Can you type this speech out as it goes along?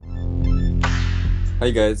Hi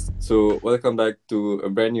guys, so welcome back to a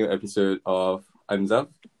brand new episode of I'm Zaf.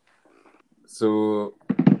 So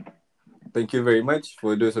thank you very much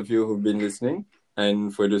for those of you who've been listening, and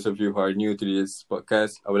for those of you who are new to this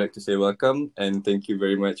podcast, I would like to say welcome and thank you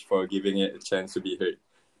very much for giving it a chance to be heard.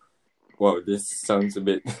 Wow, this sounds a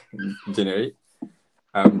bit generic,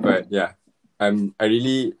 but yeah, I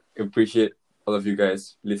really appreciate all of you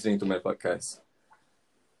guys listening to my podcast.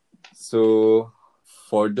 So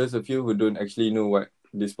for those of you who don't actually know what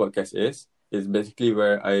this podcast is, it's basically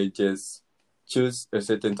where I just choose a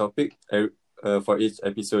certain topic for each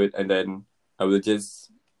episode, and then I will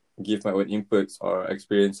just give my own inputs or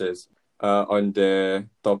experiences on the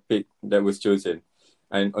topic that was chosen.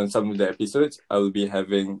 And on some of the episodes, I will be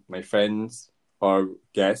having my friends or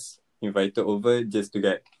guests invited over just to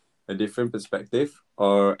get a different perspective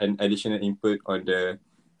or an additional input on the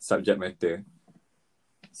subject matter.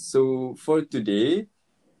 So for today,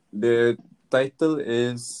 the title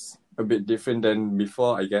is a bit different than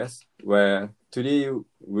before, I guess, where today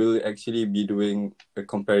we'll actually be doing a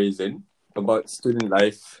comparison about student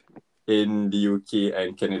life in the UK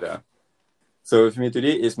and Canada. So with me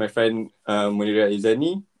today is my friend Munira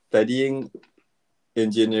Izani, studying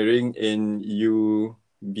engineering in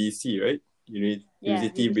UBC, right?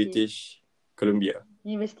 University UBC. British Columbia,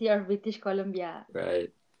 University of British Columbia.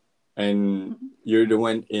 right? And you're the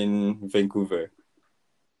one in Vancouver.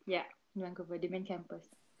 Yeah, Vancouver, the main campus.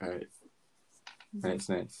 All right.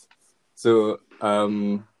 Nice. So,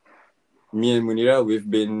 me and Munira, we've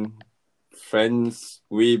been friends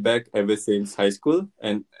way back ever since high school,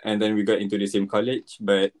 and then we got into the same college.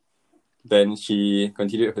 But then she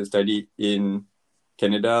continued her study in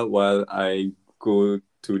Canada while I go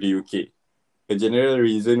to the UK. The general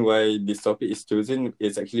reason why this topic is chosen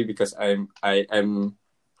is actually because I'm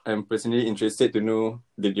personally interested to know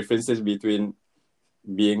the differences between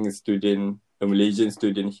being a Malaysian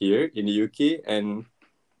student here in the UK, and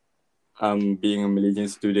being a Malaysian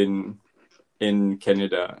student in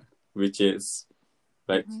Canada, which is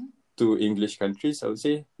like two English countries, I would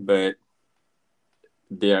say, but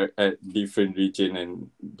they are at different region, and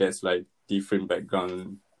there's like different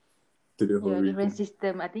background to the whole Yeah, different region.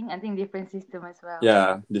 system. I think different system as well.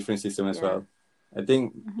 Yeah, different system as Yeah. well. I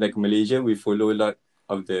think like Malaysia, we follow a lot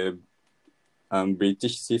of the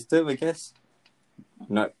British system, I guess.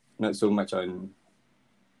 Not so much on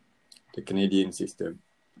the Canadian system.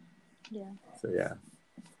 Yeah. So yeah.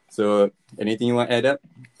 So anything you want to add up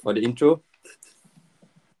for the intro?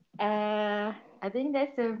 I think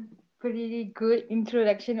that's a pretty good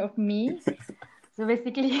introduction of me. So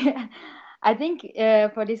basically, I think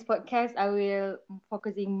for this podcast, I will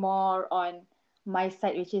focusing more on my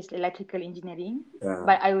side, which is electrical engineering. Yeah.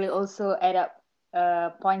 But I will also add up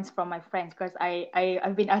points from my friends because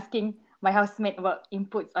I've been asking my housemate about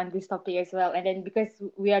inputs on this topic as well. And then because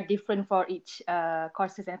we are different for each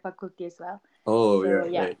courses and faculty as well. Oh So yeah,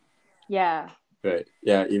 yeah, right, yeah. right.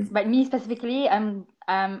 Yeah. If But me specifically, I'm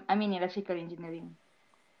in electrical engineering.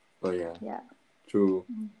 oh yeah, Yeah. true.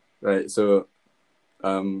 Right. So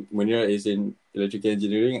Munira is in electrical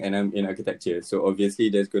engineering and I'm in architecture. So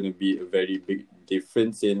obviously there's going to be a very big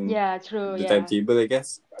difference in Yeah. True. the Yeah. timetable, I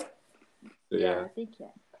guess. So Yeah. yeah, I think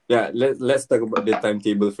yeah. yeah. Let's talk about the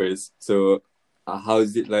timetable first. So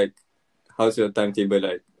how's it like? How's your timetable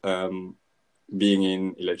like? Being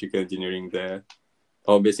in electrical engineering there,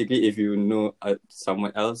 or basically if you know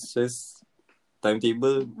someone else's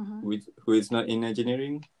timetable with who is not in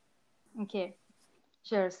engineering. Okay.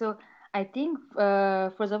 Sure. So I think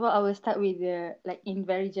first of all I will start with the like in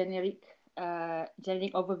very generic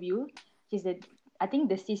overview, which is that I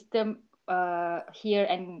think the system here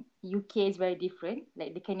and UK is very different.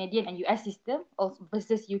 Like the Canadian and US system also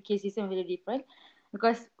versus UK system very different.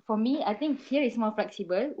 Because for me, I think here is more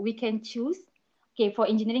flexible. We can choose. Okay, for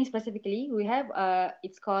engineering specifically, we have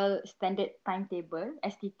it's called standard timetable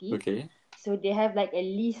 (STT). Okay. So they have like a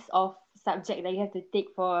list of subject that you have to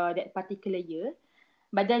take for that particular year,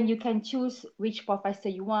 but then you can choose which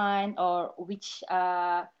professor you want or which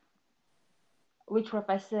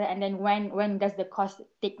professor, and then when does the course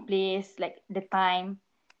take place, like the time,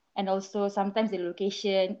 and also sometimes the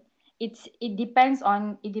location. It depends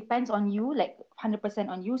on you, like 100%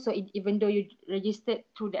 on you. So even though you registered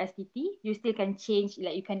through the STT, you still can change,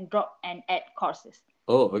 like you can drop and add courses.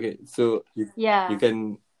 Oh, okay. So you Yeah,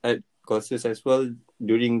 can add courses as well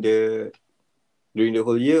during the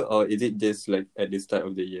whole year, or is it just like at the start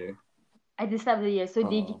of the year? at the start of the year. So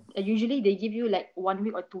Oh, usually they give you like 1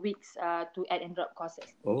 week or 2 weeks to add and drop courses.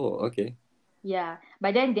 oh, okay. Yeah,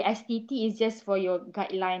 but then the STT is just for your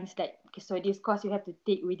guidelines. Like, okay, so this course you have to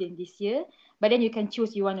take within this year. But then you can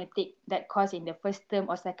choose you want to take that course in the first term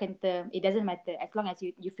or second term. It doesn't matter as long as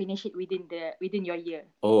you finish it within your year.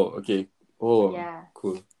 Oh, okay. Oh, Yeah.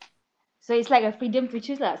 cool. So it's like a freedom to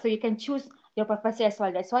choose lah. So you can choose your professor as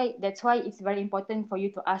well. That's why it's very important for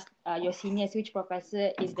you to ask your seniors which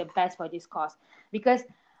professor is the best for this course, because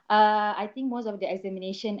I think most of the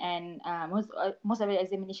examination and most of the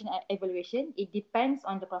examination and evaluation, it depends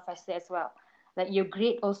on the professor as well. Like your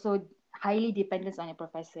grade also highly depends on your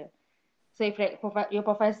professor. So if like your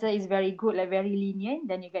professor is very good, like very lenient,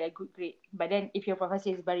 then you get a good grade. But then if your professor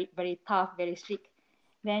is very very tough, very strict,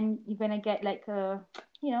 then you're gonna get like a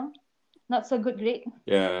you know not so good grade.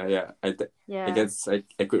 Yeah. I Yeah. guess I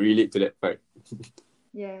could relate to that part.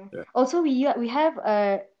 Yeah. Yeah. Also, we have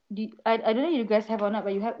I don't know if you guys have or not,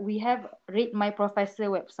 but we have Rate My Professor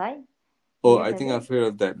website. Oh, You guys I have think it? I've heard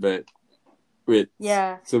of that, but wait.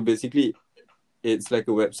 Yeah. So basically, it's like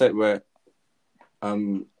a website where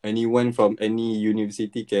anyone from any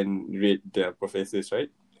university can rate their professors,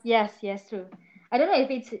 right? Yes, true. I don't know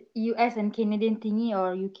if it's US and Canadian thingy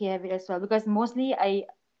or UK have it as well, because mostly I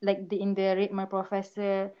like in the Rate My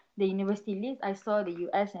Professor, the university list, I saw the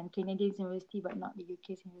US and Canadian university, but not the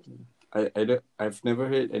UK's university. I've never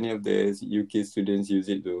heard any of the UK students use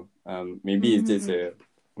it though. Maybe it's just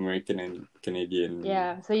American and Canadian.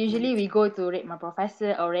 Yeah, so usually we go to Rate My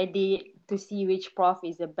Professor already to see which prof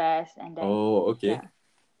is the best, and then Oh, okay.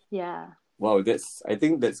 yeah. Wow, I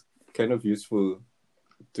think that's kind of useful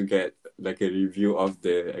to get like a review of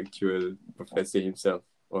the actual professor himself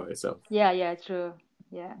or herself. Yeah, true.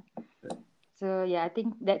 Yeah. So yeah, I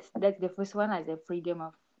think that's the first one, like the freedom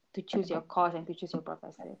of to choose your course and to choose your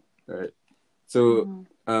professor. Right. So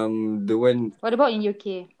the one What about in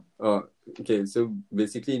UK? oh okay, so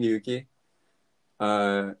basically in the UK,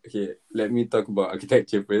 okay, let me talk about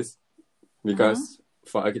architecture first. Because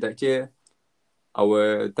for architecture,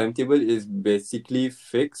 our timetable is basically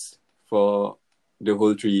fixed for the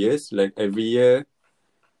whole 3 years. Like every year,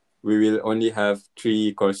 we will only have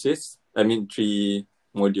 3 courses. I mean 3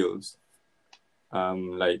 modules.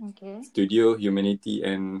 Like studio, humanity,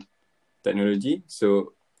 and technology.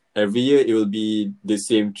 So every year it will be the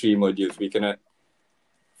same 3 modules.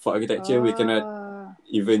 For architecture, we don't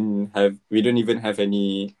even have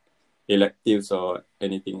any electives or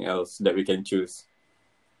anything else that we can choose.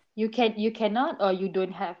 You cannot, or you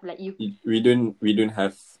don't have like you. We don't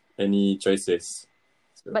have any choices.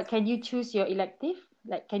 So. But can you choose your elective?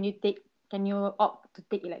 Like, can you opt to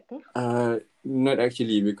take elective? Not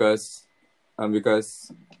actually, because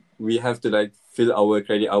we have to like fill our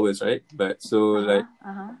credit hours, right? But so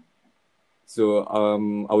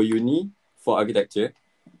our uni for architecture,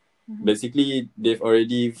 basically they've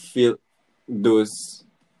already filled those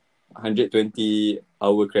 120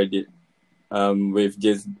 hour credit with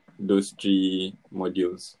just those 3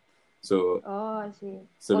 modules. So I see.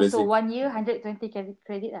 So also 1 year 120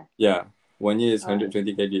 credit Yeah, 1 year is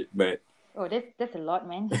 120 credit, but that's a lot,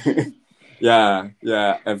 man. yeah.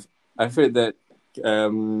 I've heard that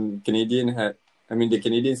the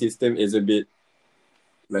Canadian system is a bit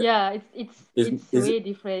like it's way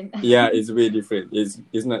different. Yeah, it's way different.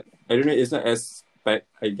 It's not, I don't know, it's not as packed,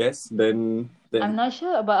 I guess. Then I'm not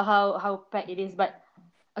sure about how packed it is, but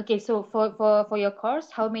okay, so for your course,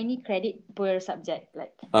 how many credit per subject?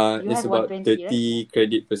 Like you it's have about 120, 30 right?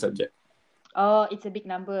 credit per subject. Oh, it's a big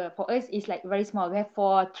number. For us, it's like very small. We have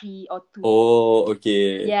 4, 3, or 2. Oh,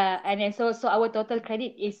 okay. Yeah, and then so our total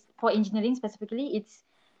credit is for engineering specifically. It's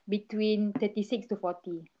between 36 to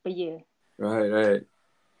 40 per year. Right.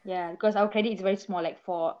 Yeah, because our credit is very small. Like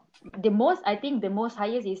for I think the most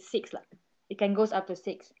highest is 6 lah. It can goes up to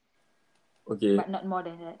 6. Okay. But not more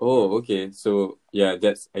than that. Oh, okay. So yeah,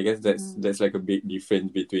 I guess that's like a big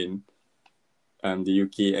difference between the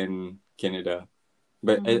UK and Canada.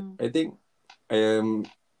 But I think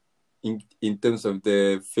in terms of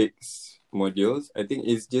the fixed modules, I think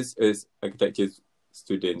it's just as architecture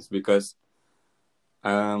students, because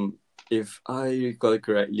if I recall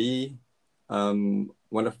correctly,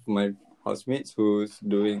 one of my housemates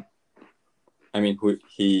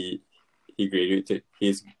he graduated,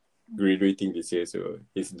 he's graduating this year, so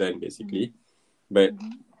he's done basically. But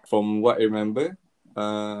from what I remember,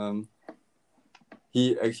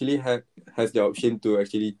 he actually has the option to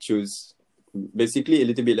actually choose, basically a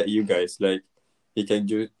little bit like you guys. Like he can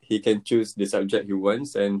choose the subject he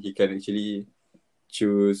wants, and he can actually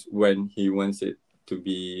choose when he wants it to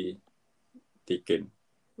be taken.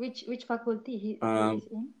 Which faculty he is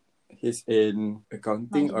in? He's in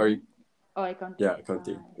accounting accounting. Yeah,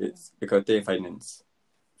 accounting. It's accounting and finance.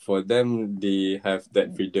 For them, they have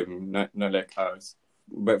that freedom, not like ours.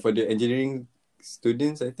 But for the engineering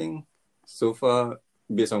students, I think so far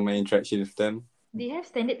based on my interaction with them. They have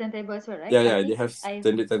standard timetable as well, right? Yeah, I yeah, think they have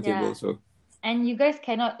standard timetable. So and you guys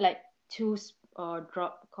cannot like choose or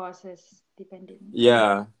drop courses depending.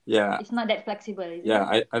 yeah. It's not that flexible, is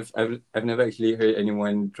Yeah, it? I've never actually heard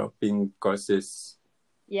anyone dropping courses.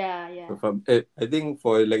 Yeah. I think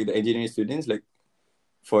for like the engineering students, like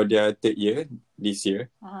for their third year this year,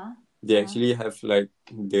 they actually have like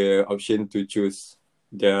the option to choose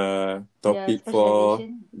their topic for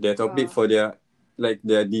their like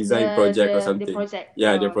their design project or something. The project.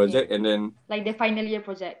 Yeah, their project, and then like the final year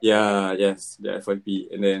project. Yeah, yes, the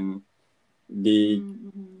FYP, and then they,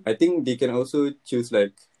 I think they can also choose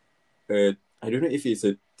like I don't know if it's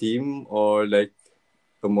a team or like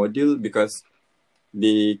a module, because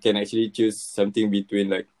they can actually choose something between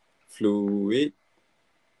like fluid,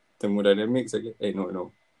 thermodynamics, I guess.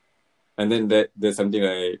 No. And then there's something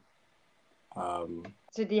like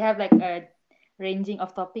so they have like a ranging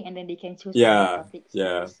of topic, and then they can choose topics.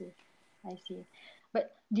 Yeah. I see.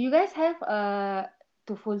 But do you guys have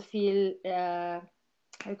to fulfill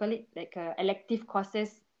how you call it, like elective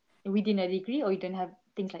courses within a degree, or you don't have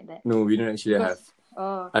things like that? No, we don't actually have.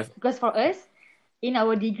 Because for us, in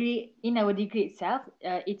our degree itself,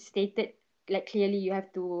 it's stated like clearly you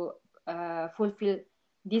have to fulfill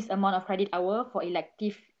this amount of credit hour for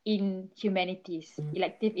elective in humanities,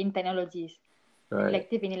 elective in technologies,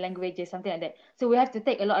 elective in languages, something like that. So we have to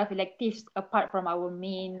take a lot of electives apart from our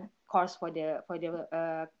main course for the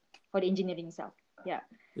engineering itself.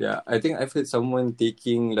 Yeah, I think I've heard someone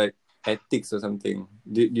taking like ethics or something.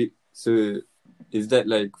 So is that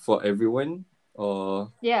like for everyone,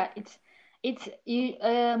 or? Yeah, it's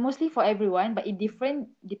mostly for everyone, but it different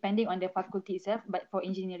depending on the faculty itself. But for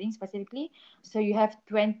engineering specifically, so you have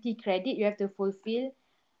 20 credit you have to fulfill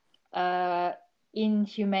in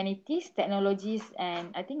humanities, technologies,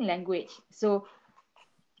 and I think language. So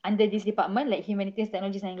under this department, like humanities,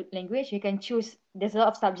 technologies, and language, you can choose. There's a lot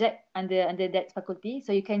of subject under that faculty,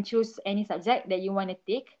 so you can choose any subject that you want to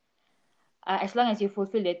take, as long as you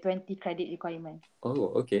fulfill the 20 credit requirement.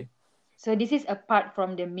 Oh, okay. So this is apart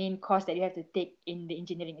from the main course that you have to take in the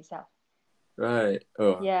engineering itself. Right.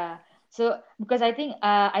 Oh. Yeah. So because I think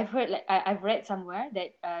I've heard, like I've read somewhere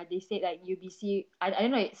that they say like UBC, I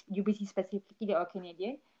don't know, it's UBC specifically or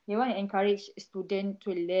Canadian, they want to encourage students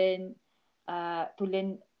to learn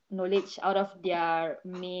knowledge out of their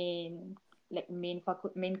main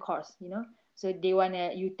course, you know. So they want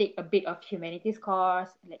you take a bit of humanities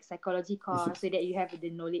course, like psychology course, so that you have the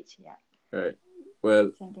knowledge. Yeah. Right.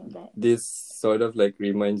 Well, something like that. This sort of like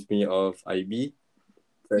reminds me of IB.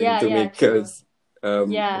 Yeah, to make true. us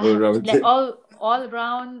all-rounded. Like all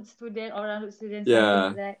round student, all round students.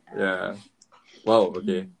 Yeah, like that. yeah. Wow.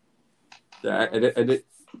 Okay. Yeah,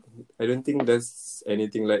 I don't think there's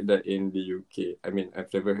anything like that in the UK. I mean,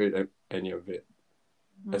 I've never heard of any of it,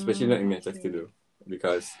 especially not in Manchester though,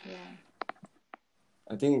 because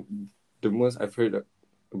I think the most I've heard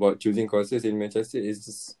about choosing courses in Manchester is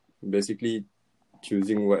just basically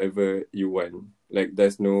choosing whatever you want. Like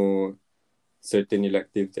there's no certain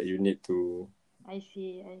elective that you need to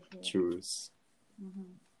choose.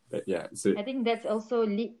 But yeah, so I think that's also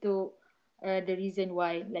lead to the reason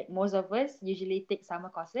why like most of us usually take summer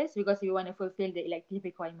courses, because we want to fulfill the elective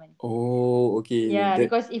requirement. Oh, okay. Yeah,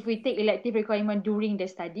 because if we take elective requirement during the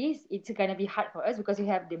studies, it's gonna be hard for us because we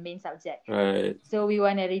have the main subject. Right. So we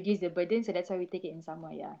want to reduce the burden, so that's why we take it in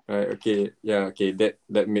summer. Yeah. Right. Okay. Yeah. Okay.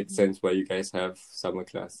 That makes sense why you guys have summer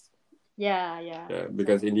class. Yeah.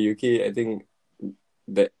 Because in the UK, I think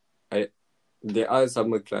that there are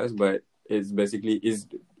summer class, but it's basically is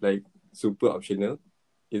like super optional.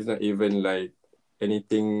 It's not even like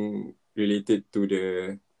anything related to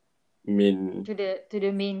the main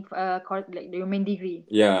course, like the main degree.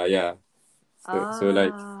 Yeah. So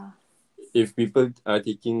like if people are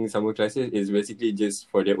taking summer classes, it's basically just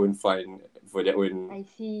for their own fun, for their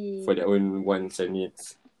own wants and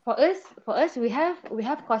needs. For us, we have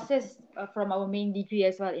courses from our main degree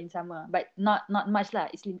as well in summer, but not much lah.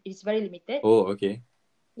 It's very limited. Oh, okay.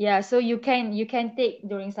 Yeah, so you can take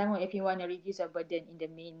during summer if you want to reduce your burden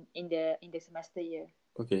in the semester year.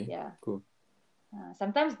 Okay. Yeah. Cool.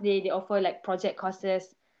 Sometimes they offer like project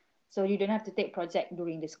courses, so you don't have to take project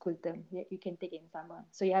during the school term. You can take it in summer,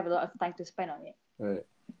 so you have a lot of time to spend on it. Right.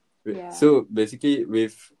 Yeah. So basically,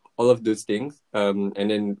 with all of those things, and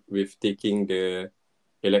then with taking the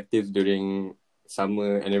electives during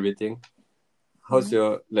summer and everything, how's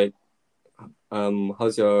your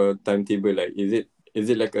timetable like? Is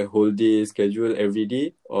it like a whole day schedule every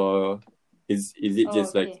day, or is it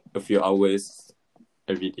just like a few hours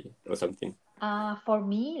every day or something? For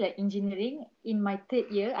me, like engineering, in my third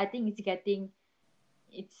year, I think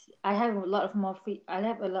I have a lot of more free. I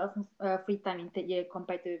have a lot of free time in third year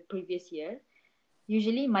compared to previous year.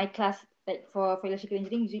 Usually my class, like for electrical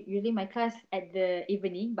engineering, usually my class at the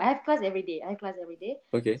evening, but I have class every day.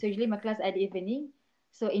 Okay. So usually my class at the evening.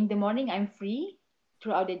 So in the morning I'm free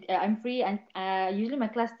throughout the. I'm free, and usually my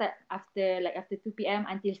class start after 2 p.m.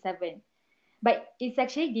 until 7. But it's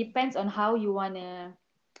actually depends on how you wanna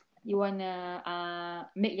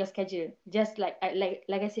make your schedule. Just like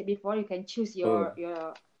I said before, you can choose Oh,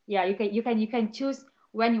 your yeah, you can choose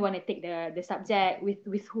when you want to take the subject,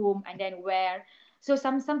 with whom, and then where. So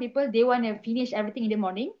some people, they want to finish everything in the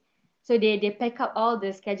morning, so they pack up all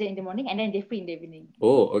the schedule in the morning, and then they free in the evening.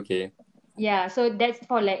 okay. Yeah, so that's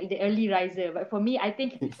for like the early riser. But for me, I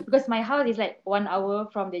think because my house is like 1 hour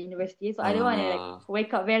from the university, so I don't want to like Ah,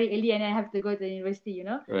 wake up very early and then have to go to the university.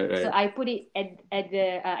 right, So right, I put it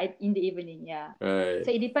in the evening. Yeah. right. So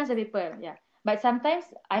it depends on people. Yeah. But sometimes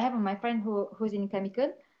I have my friend who's in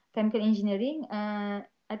chemical engineering.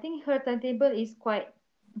 I think her timetable is quite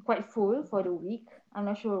full for the week. I'm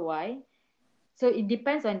not sure why. So it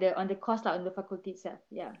depends on the course, like on the faculty itself.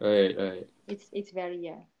 Yeah. Right, right, It's very,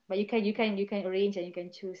 yeah. But you can arrange, and you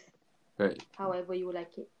can choose right. however you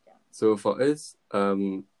like it. Yeah. So for us,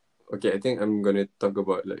 okay, I think I'm gonna talk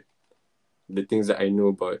about like the things that I know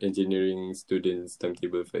about engineering students'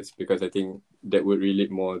 timetable first, because I think that would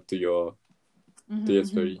relate more to your Mm-hmm.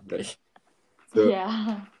 story. Like, so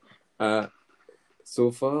Yeah. uh,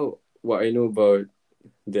 so far, what I know about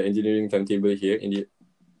the engineering timetable here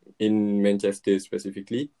in Manchester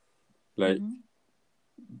specifically, like Mm-hmm.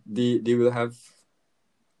 they will have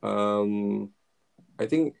I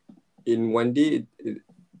think in one day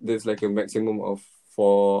there's like a maximum of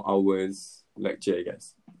 4 hours lecture, I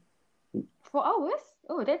guess. 4 hours?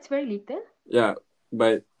 Oh, that's very little. Yeah,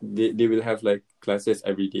 but they will have like classes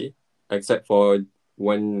every day, except for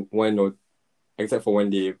one or except for one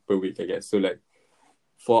day per week, I guess. So like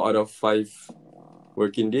 4 out of 5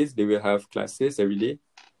 working days they will have classes every day,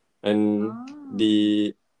 and Oh.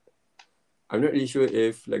 the I'm not really sure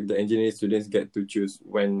if like the engineering students get to choose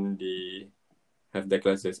when they have their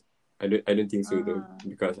classes. I don't think so though, Uh-huh.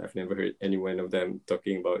 because I've never heard any one of them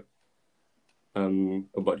talking about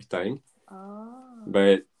the time. Oh.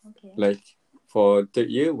 But Okay. like for third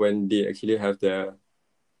year, when they actually have their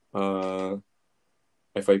uh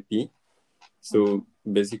FIP, Mm-hmm. so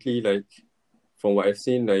basically like from what I've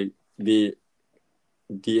seen, like they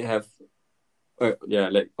have yeah,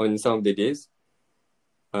 like on some of the days,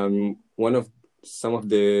 one of some of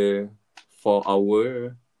the 4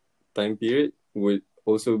 hour time period would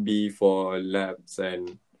also be for labs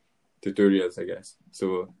and tutorials, I guess.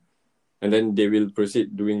 So and then they will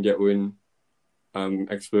proceed doing their own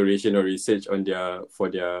exploration or research on their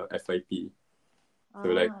FIP. So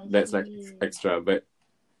like I that's like see. extra. But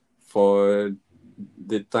for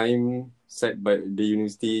the time set by the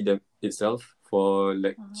university itself for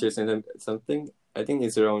Uh-huh. lectures and something, I think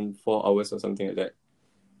it's around 4 hours or something like that,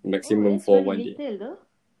 Oh, maximum that's for very one day. little though.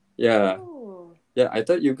 Yeah, Oh. yeah. I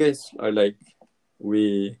thought you guys are like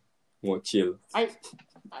way more chill. I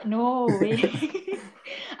No way.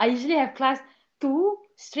 I usually have class 2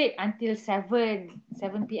 straight until 7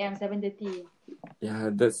 p.m., 7:30. Yeah,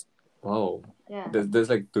 that's wow. Yeah. That's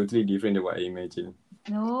like totally different than what I imagined.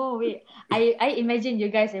 No, wait. I imagine you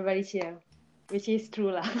guys are very chill, which is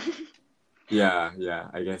true lah. Yeah,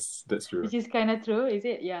 yeah. I guess that's true. Which is kind of true, is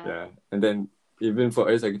it? Yeah. Yeah, and then even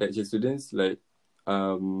for us architecture students, like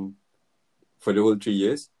um, for the whole 3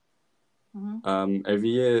 years, Mm-hmm. every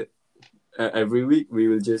year, every week we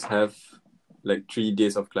will just have like 3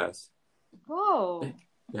 days of class. Oh,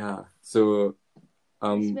 Yeah, so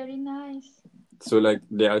that's um, very nice. so like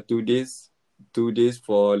there are 2 days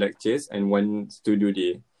for lectures and one studio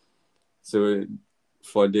day. So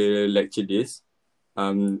for the lecture days,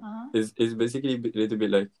 Uh-huh. is basically a little bit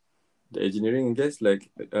like the engineering, I guess. Like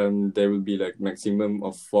there will be like maximum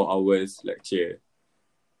of 4 hours lecture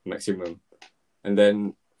maximum. And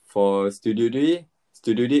then for Studio Day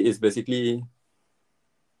is basically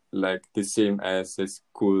like the same as a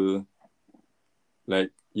school,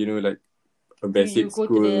 like like a So you basic go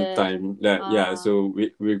to school the time. Yeah, uh so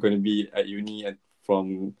we're gonna be at uni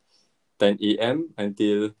from 10 a.m.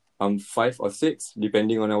 until 5 or 6,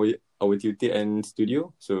 depending on our duty and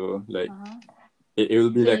studio. So like uh-huh. it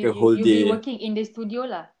will be So like you a you whole you'll be day. working in the studio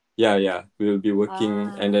lah. Yeah, yeah. We'll be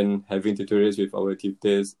working and Ah. then having tutorials with our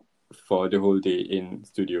tutors for the whole day in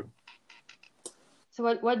studio. So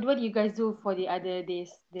what do you guys do for the other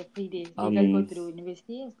days, the free days? Do you guys go Um, to the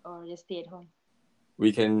university or just stay at home? we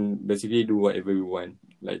can basically do whatever we want.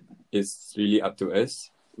 Like it's really up to us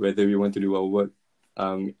whether we want to do our work.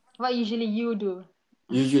 What usually you do?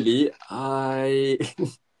 Usually,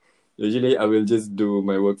 usually I will just do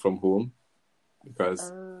my work from home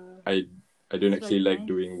because I don't That's very actually like nice.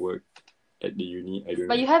 doing work at the uni. I don't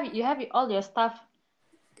But know. you have all your stuff.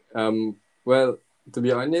 Well, to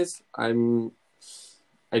be honest, I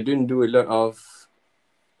don't do a lot of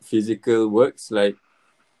physical works. Like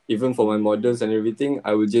even for my models and everything,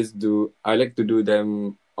 I like to do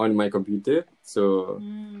them on my computer. So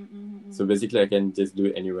basically, I can just do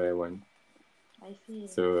it anywhere I want. I see.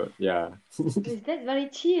 So yeah. Is that very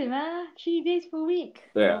chill, man? 3 days per week.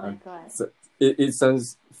 Yeah. Oh my god. So it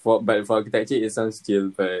sounds but for architecture it sounds chill,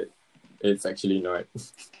 but it's actually not.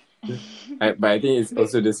 But I think it's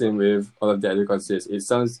also the same with all of the other courses. It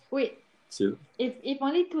sounds Wait, chill. if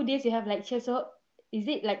only 2 days you have lecture, so is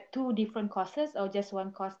it like 2 different courses or just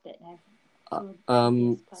one course that have two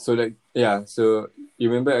days class? So like yeah, so you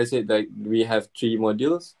remember I said like we have 3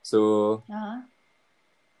 modules. So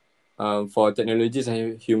for technologies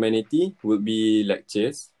and humanity would be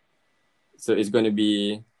lectures. So it's going to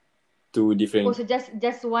be 2 different. Oh, so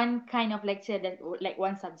just one kind of lecture, that like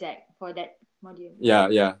one subject for that module.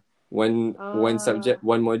 Yeah. One subject,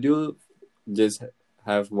 one module, just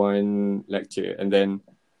have one lecture, and then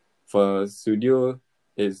for studio,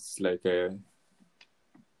 it's like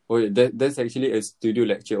that's actually a studio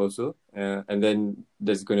lecture also, and then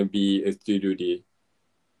there's gonna be a studio day,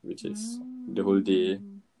 which is the whole day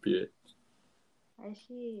period. I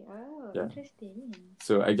see. Oh, Yeah. interesting.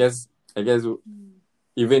 So I guess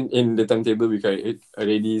even in the timetable we can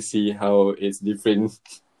already see how it's different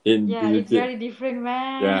in Yeah, the it's very different,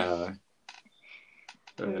 man. Yeah.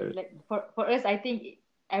 Like for us, I think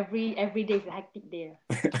every day is a hectic day.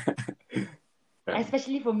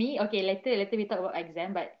 Especially for me. Okay, later we talk about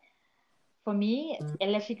exam, but for me,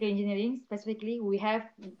 electrical engineering specifically, we have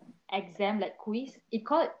exam like quiz. They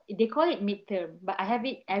call it midterm, but I have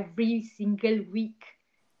it every single week.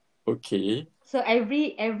 Okay. So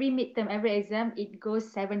every midterm, every exam, it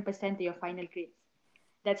goes 7% to your final grades.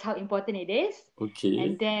 That's how important it is. Okay.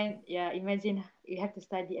 And then imagine you have to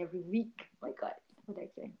study every week. Oh my god, for the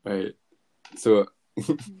exam. Right. So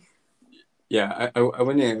yeah, I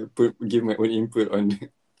want to give my own input on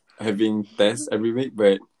having tests every week,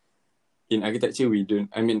 but in architecture we don't.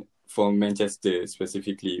 I mean, for Manchester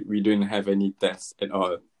specifically, we don't have any tests at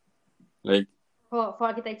all. Like for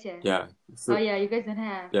architecture. Yeah. So you guys don't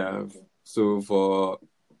have. Yeah. Okay. So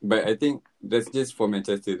but I think that's just for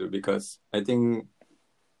Manchester though, because I think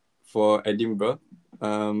for Edinburgh,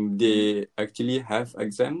 they actually have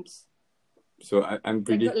exams. So I'm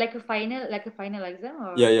pretty like a final exam,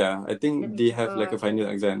 or yeah. I think they have like a okay. final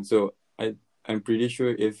exam. So I'm pretty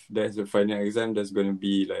sure if there's a final exam, there's gonna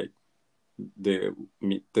be like the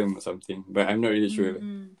midterm or something. But I'm not really sure.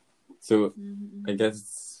 So I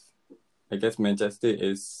guess Manchester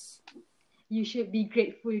is. You should be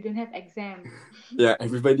grateful you don't have exam. Yeah,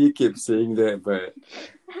 everybody keeps saying that, but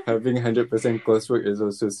having 100% coursework is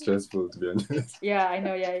also stressful, to be honest. Yeah, I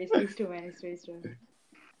know. Yeah, it's true, man. It's very true.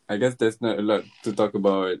 I guess there's not a lot to talk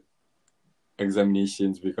about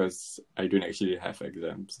examinations because I don't actually have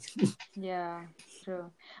exams. Yeah,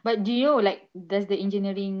 true. But do you know, like, does the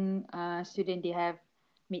engineering student, they have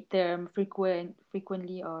midterm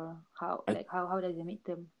frequently, or how how does the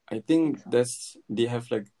midterm? I think they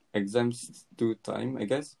have like exams 2 time, I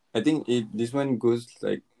guess. I think this one goes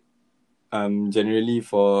like generally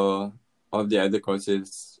for all the other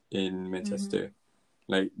courses in Manchester.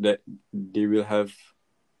 Like that they will have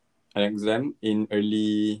an exam in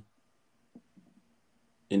early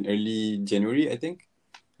January, I think.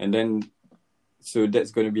 And then so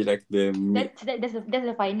that's going to be like the that's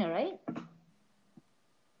the final, right?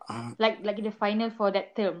 Like the final for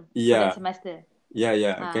that term, for that semester.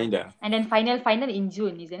 Yeah, kinda. And then final in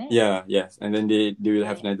June, isn't it? Yeah, yes. And then they will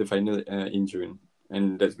have another final in June.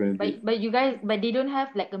 And that's going to be. But you guys, they don't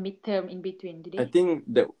have like a midterm in between, do they? I think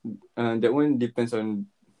that one depends on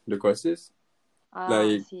the courses.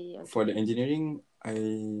 Like see, okay. for the engineering,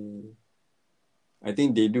 I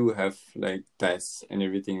think they do have like tests and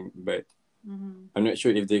everything, but I'm not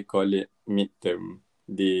sure if they call it midterm.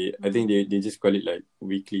 I think they just call it like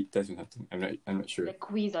weekly test or something. I'm not sure. Like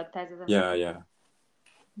quiz or test or something. Yeah.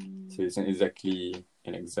 So it's not exactly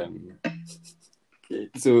an exam. Okay,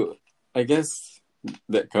 so I guess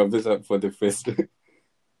that covers up for the first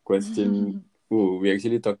question. We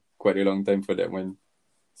actually talked quite a long time for that one.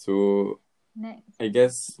 So next, I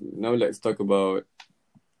guess now let's talk about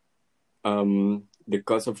the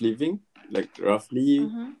cost of living, like roughly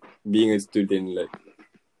being a student, like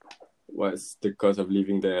what's the cost of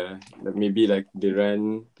living there? Like maybe like the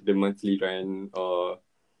rent, the monthly rent, or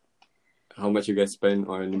how much you guys spend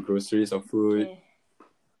on groceries or food. Okay.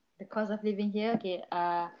 the cost of living here. Okay,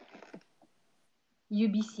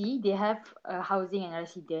 UBC, they have housing and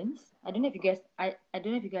residence. I don't know if you guys I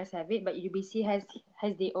don't know if you guys have it, but UBC has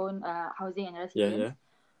their own housing and residence. Yeah.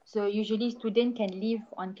 So usually student can live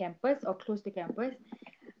on campus or close to campus,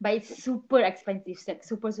 but it's super expensive. Like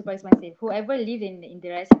super expensive. Whoever live in the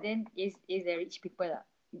residence is the rich people lah.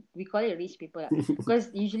 We call it rich people lah. Because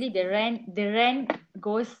usually the rent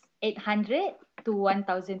goes 800 to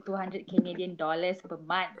 1,200 Canadian dollars per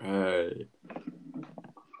month. Right.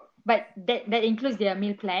 But that includes their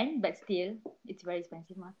meal plan, but still, it's very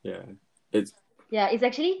expensive, ma. Yeah. It's Yeah, it's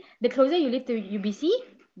actually the closer you live to UBC,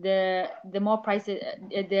 the more price the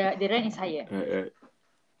rent is higher. right.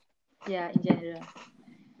 Yeah, in general.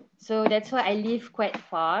 So that's why I live quite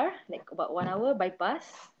far, like about 1 hour by bus.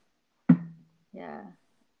 Yeah,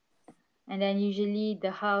 and then usually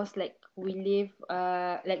the house like we live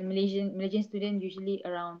like Malaysian student usually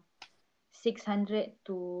around 600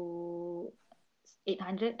 to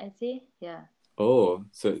 800, I'd say. Yeah. Oh,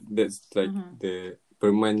 so that's like Mm-hmm. the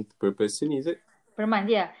per month per person, is it? Per month,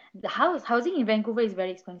 yeah. The housing in Vancouver is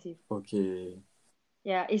very expensive. Okay.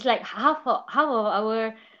 Yeah, it's like half of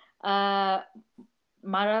our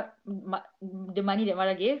the money that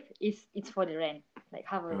Mara gave it's for the rent, like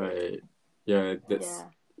half of it. Right. Yeah, that's Yeah,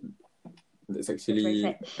 that's that's very actually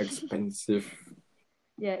sad. expensive.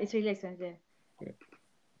 Yeah, it's really expensive.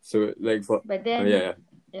 So like for But then, yeah.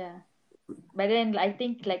 yeah. But then I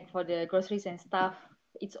think like for the groceries and stuff,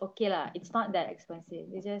 it's okay lah. It's not that expensive.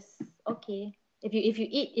 It's just okay. If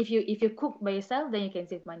you cook by yourself, then you can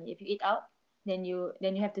save money. If you eat out, then you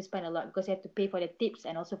have to spend a lot because you have to pay for the tips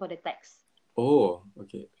and also for the tax. Oh,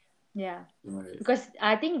 okay. Yeah, Right. because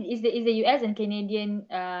I think is the US and Canadian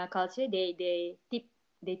culture. They tip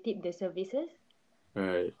the services,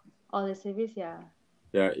 Right. all the service. Yeah.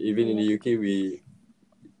 Yeah, So even you in the have to UK we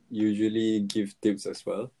usually give tips as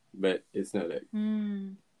well, but it's not like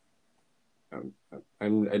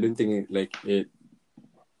I don't think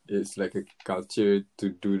it's like a culture to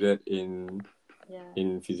do that in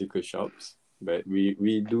physical shops, but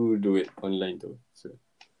we do it online though. So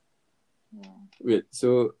Yeah. wait,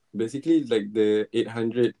 so basically like the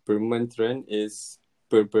 800 per month rent is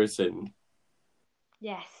per person.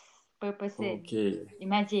 Yes, per person. Okay.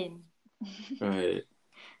 Imagine. Right.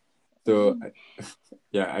 So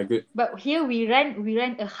yeah, I could But here we rent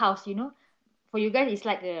a house. For you guys it's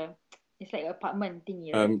like a apartment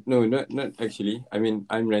thingy, right? no, not actually. I mean,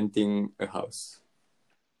 I'm renting a house.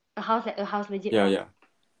 A house, like a house, legit Yeah, house. yeah.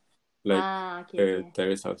 Like Okay. a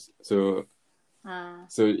terrace house. So Ah.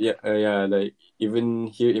 yeah, like even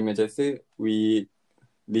here in Manchester,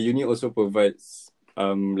 the uni also provides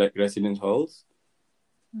like residence halls.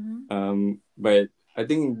 But I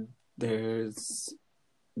think the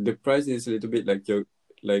price is a little bit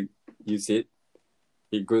like you said,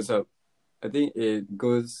 it goes up. I think it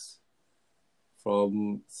goes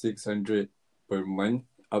from 600 per month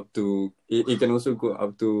up to it can also go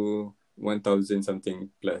up to 1,000 something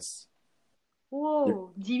plus. Whoa,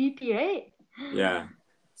 GBP, right? Yeah.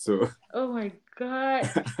 So Oh my god,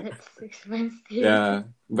 that's expensive. yeah,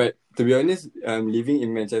 but to be honest, living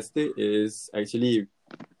in Manchester is actually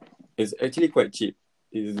quite cheap.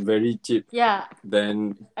 It's very cheap. Yeah,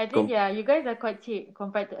 Than I think you guys are quite cheap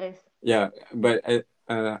compared to us. yeah, but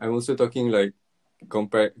I'm also talking like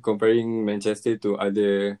comparing Manchester to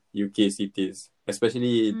other UK cities,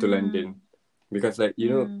 especially to London, because like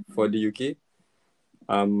for the UK,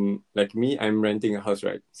 like me, I'm renting a house,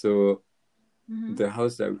 right? So the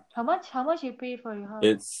house that How much you pay for your house?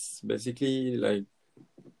 it's basically like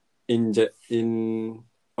in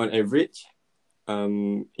on average,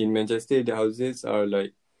 in Manchester the houses are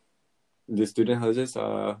like the student houses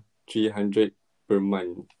are 300 per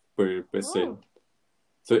month per person. Oh.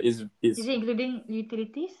 So is it including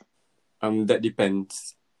utilities? That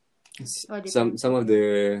depends. Some of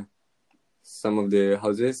the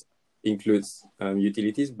houses includes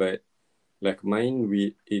utilities, but like mine,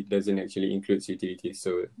 it doesn't actually include utilities,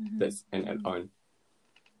 so that's an add-on.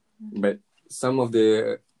 But some of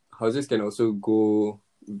the houses can also go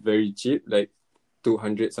very cheap, like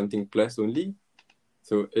 200 something plus only.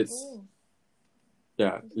 So it's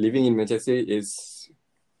living in Manchester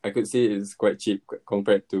I could say is quite cheap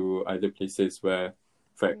compared to other places where,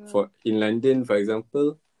 for in London, for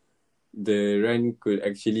example, the rent could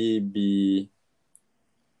actually be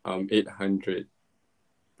 800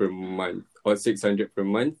 per month or 600 per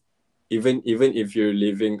month, even if you're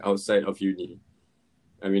living outside of uni.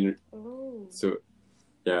 I mean, so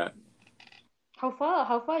yeah. How far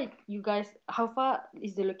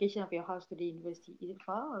is the location of your house to the university? Is it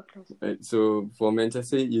far or close? Right, so for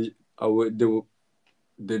Manchester,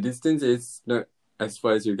 the distance is not as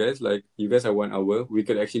far as you guys, like you guys are 1 hour, we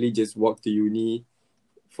could actually just walk to uni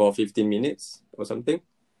for 15 minutes or something.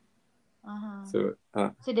 Uh-huh. So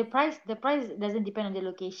So the price doesn't depend on the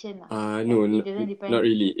location lah. no, It doesn't depend. not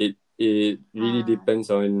really. It really Ah,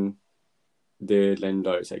 depends on the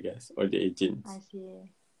landlords, I guess, or the I agents. see.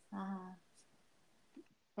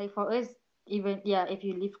 Like for us, even if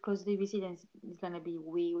you live close to BC, then it's gonna be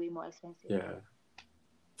way more expensive. Yeah.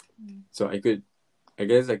 So I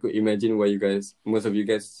guess I could imagine why most of you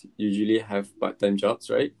guys usually have part-time jobs,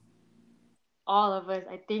 right? All of us,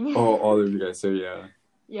 I think. All of you guys. So yeah.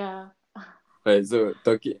 Yeah. Right. So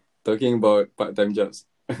talking about part-time jobs,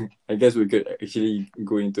 I guess we could actually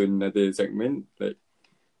go into another segment. Like,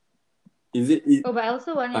 Oh, but I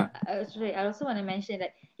also want to. Sorry, I also want to mention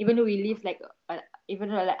that even though we live even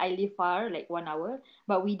though like I live far, like 1 hour,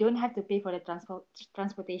 but we don't have to pay for the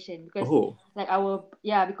transportation because oh, like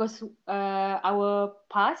because our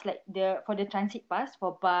pass, like for the transit pass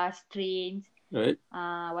for bus, trains, right?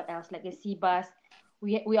 what else, like the sea bus,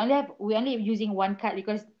 we only using one card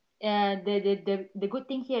because the good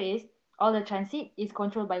thing here is all the transit is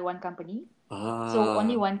controlled by one company. So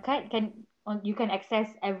only one card you can access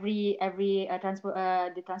every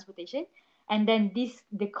the transportation, and then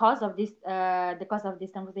the cost of this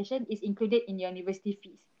transportation is included in your university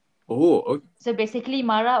fees. Oh, okay. So basically,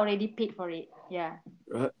 Mara already paid for it. Yeah.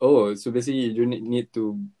 So basically you don't need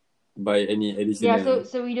to buy any Yeah. additional.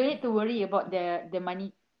 So we don't need to worry about the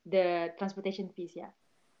money, the transportation fees. Yeah.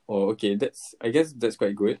 Oh, okay. I guess that's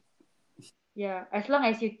quite good. Yeah. As long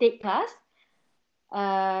as you take class,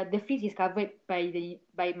 the fees is covered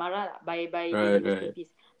by Mara lah, by the Right, university right.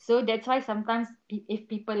 fees. So that's why sometimes if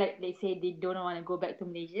people, like they say they don't want to go back to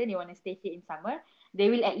Malaysia, they want to stay here in summer, they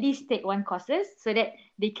will at least take one courses so that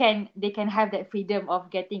they can have that freedom of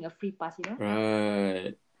getting a free pass.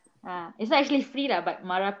 Right. It's not actually free lah, but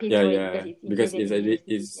Mara pays Yeah, for it because yeah. it's Because included in the university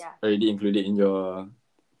fees. it's Yeah. already included in your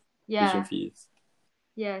tuition Yeah. fees.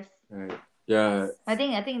 Yes. Right. Yeah. I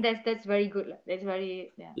think that's very good lah. That's very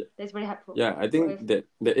Yeah. That's very helpful Yeah, I for think us.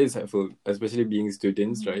 that is helpful, especially being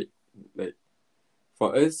students, Mm-hmm. right? Like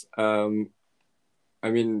for us, I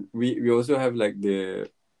mean, we also have like the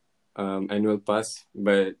annual pass,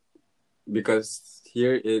 but because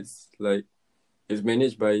here it's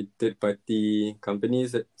managed by third party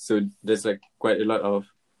companies, so there's like quite a lot of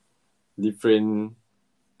different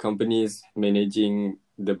companies managing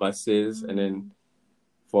the buses, and then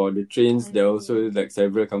for the trains I there are see. also like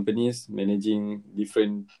several companies managing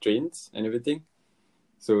different trains and everything.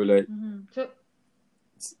 So like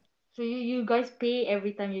So you guys pay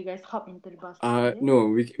every time you guys hop into the bus, is it? no,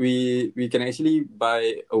 we can actually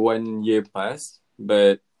buy a 1 year pass,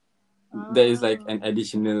 but there is like Oh. an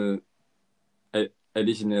additional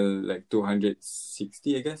like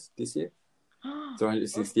 260, I guess, this year.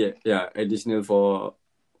 260, yeah, additional for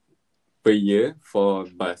per year for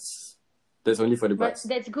bus. That's only for the But bus.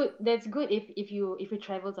 that's good. That's good if you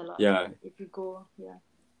travels a lot. Yeah. If you go,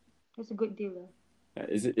 that's a good deal. Yeah,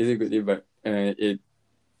 is it good deal, but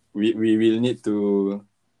we will need to.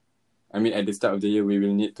 I mean, at the start of the year, we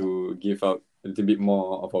will need to give out a little bit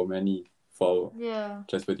more of our money for Yeah.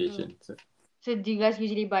 transportation. So do you guys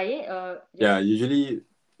usually buy it or Yeah, usually,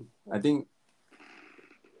 I think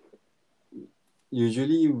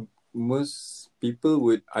most people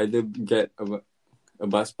would either get a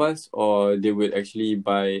bus pass or they would actually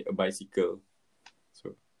buy a bicycle.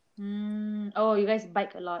 So Oh, you guys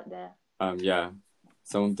bike a lot there. yeah,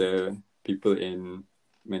 some of the people in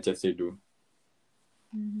Manchester do,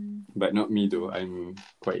 but not me though. I'm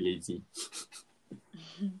quite lazy.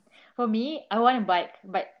 For me, I want to bike,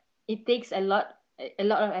 but it takes a lot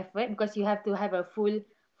of effort because you have to have a full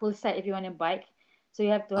set if you want to bike. So you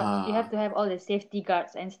have to have all the safety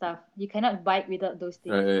guards and stuff. You cannot bike without those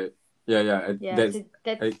things. Right. Yeah. Yeah, so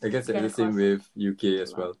that's I guess that's the gonna same cost with UK a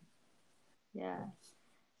as lot. well. Yeah.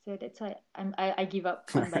 So that's why I give up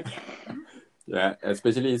on bike. Yeah,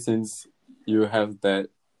 especially since you have that.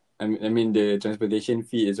 I mean, the transportation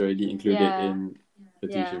fee is already included Yeah. in the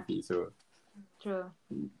tuition fee. So True.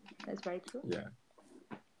 That's very true. yeah.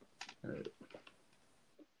 Alright.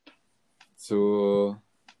 So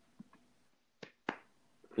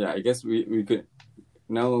yeah, I guess we could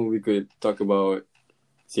talk about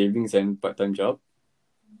savings and part-time job.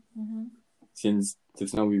 Since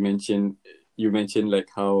just now you mentioned like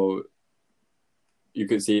how you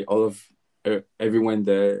could say all of everyone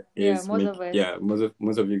there is most of us.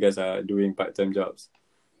 most of you guys are doing part-time jobs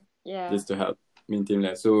just to help maintain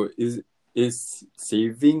that. So is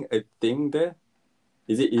saving a thing there?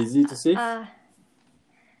 Is it easy to save?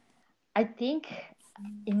 I think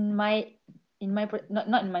in my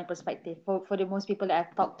not in my perspective, for the most people that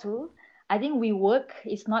I've talked to, I think we work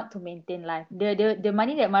is not to maintain life. The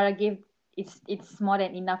money that Mara gave, it's more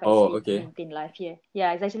than enough Oh, actually to okay. maintain life here.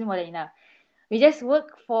 Yeah, it's actually more than enough. We just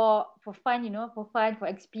work for fun, for fun, for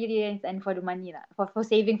experience, and for the money lah, for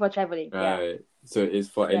saving, for traveling. Yeah, Right. So it's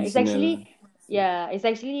for yeah. It's additional. actually it's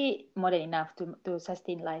actually more than enough to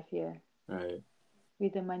sustain life here Right.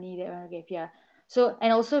 with the money that Mara gave. Yeah. So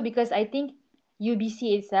and also because I think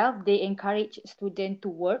UBC itself, they encourage students to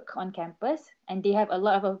work on campus, and they have a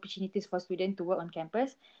lot of opportunities for students to work on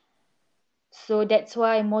campus. So that's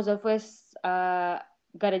why most of us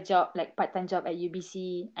got a job, like part-time job at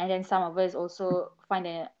UBC, and then some of us also find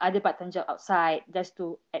a other part-time job outside just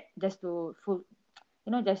to full,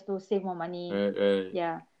 just to save more money. Right. Right.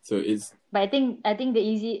 Yeah. So it's But I think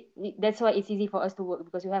that's why it's easy for us to work,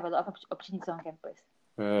 because we have a lot of opportunities on campus.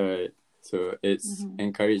 right. So it's Mm-hmm.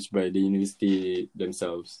 encouraged by the university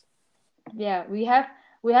themselves. Yeah, we have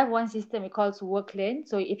one system, it calls WorkLearn.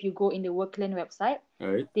 So if you go in the WorkLearn website,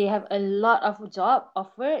 Right. they have a lot of job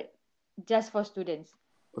offered just for students.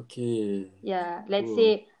 Okay. Yeah, let's Cool.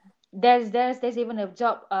 say there's even a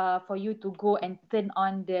job for you to go and turn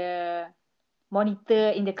on the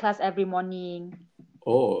monitor in the class every morning.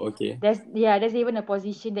 Oh, okay. There's even a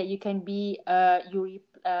position that you can be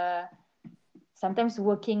sometimes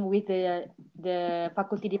working with the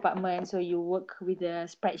faculty department, so you work with the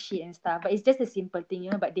spreadsheet and stuff, but it's just a simple thing,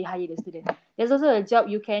 but they hire the student. There's also a job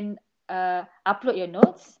you can upload your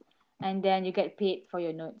notes, and then you get paid for your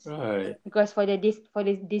notes, Right. because for the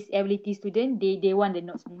disability student, they want the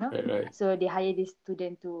notes, Right. Right. so they hire this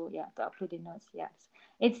student to upload the notes. Yeah,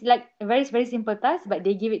 it's like a very very simple task, but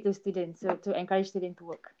they give it to students, so to encourage students to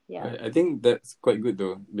work. Yeah. I think that's quite good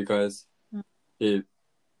though, because Mm. it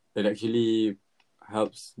it actually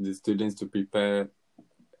helps the students to prepare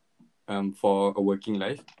for a working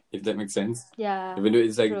life, if that makes sense. Yeah, Even though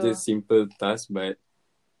it's like true. this simple task, but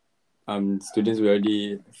students will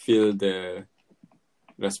already feel the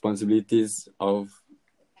responsibilities of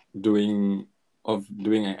doing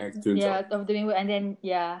an actual Yeah, job. of doing work, and then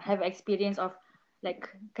have experience of like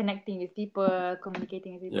connecting with people,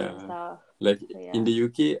 communicating with people and Yeah. stuff. Like So in the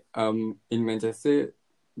UK, in Manchester,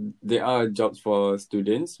 there are jobs for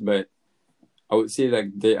students, but I would say like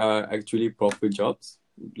they are actually proper jobs,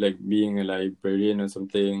 like being a librarian or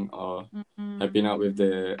something, or helping out with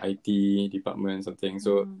the IT department or something.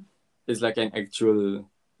 So it's like an actual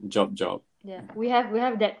job. Yeah, we have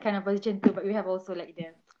that kind of position too, but we have also like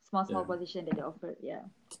the small Yeah. position that they offer. Yeah.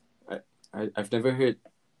 I've never heard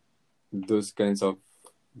those kinds of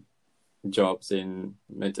jobs in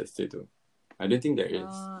Manchester too. I don't think there is.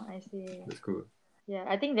 Oh, I see. That's cool. Yeah,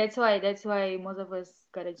 I think that's why most of us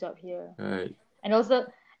got a job here, Right. and also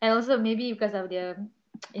maybe because of the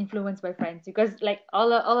influence by friends, because like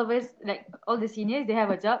all of us, like all the seniors, they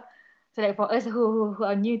have a job. So like for us who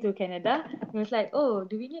are new to Canada, it was like, oh,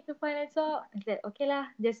 do we need to find a job? I said, okay lah,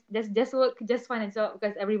 just work, just find a job,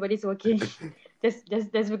 because everybody's working. just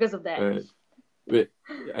because of that. Right. Wait,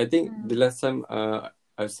 I think the last time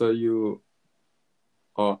I saw you,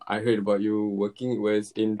 or I heard about you working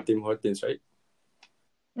was in Tim Hortons, right?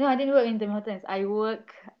 No, I didn't work in Tim Hortons. I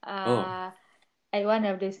work Oh. at one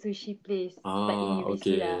of the sushi place, but in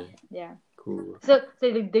UBC lah. Okay. Yeah. Cool. So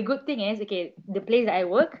the good thing is, okay, the place that I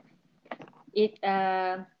work, it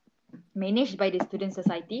managed by the student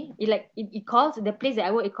society. It calls the place that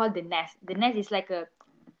I work, it called the Nest. The Nest is like a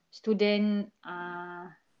student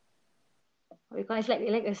what we call it? It's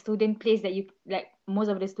like a student place that you, like, most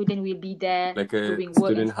of the student will be there Like a doing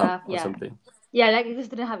work and student hub stuff. or something. Yeah, like it's a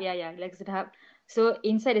student hub. Yeah, like a student hub. So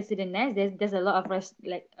inside the student nest, there's a lot of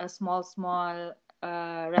like a small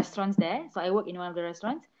restaurants there. So I work in one of the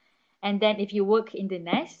restaurants, and then if you work in the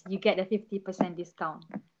nest, you get a 50% discount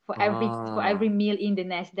for every meal in the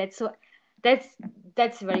nest. That's a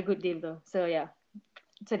very good deal though. So yeah,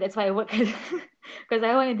 so that's why I work, because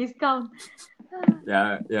I want a discount.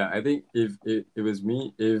 Yeah. I think if it was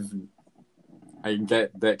me, if I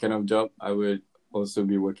get that kind of job, I would also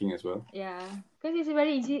be working as well. Yeah, because it's a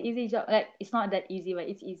very easy job. Like, it's not that easy, but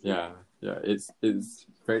it's easy. Yeah. It's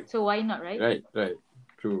very So why not, right? right.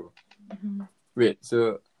 True. Wait.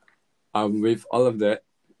 So with all of that,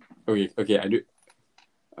 okay. I do.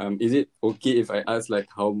 Is it okay if I ask like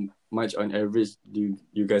how much on average do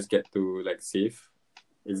you guys get to like save?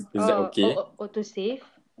 Is that okay? To save?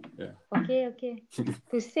 Yeah. Okay.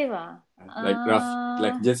 To save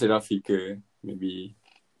Like just a rough figure, maybe.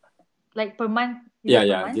 Like per month? Yeah,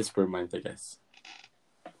 Per month? just per month, I guess.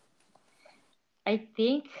 I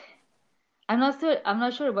think I'm not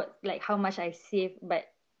sure about like how much I save, but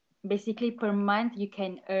basically per month you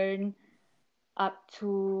can earn up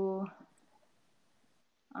to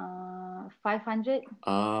 500.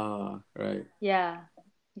 Right. Yeah.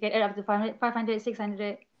 You can earn up to 500,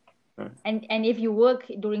 600. Right. And if you work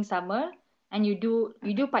during summer and you do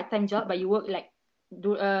part-time job, but you work like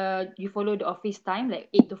you follow the office time like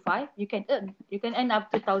 8 to 5, you can earn up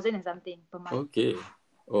to 1,000 and something per month. Okay.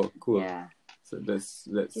 Oh, cool. Yeah. So that's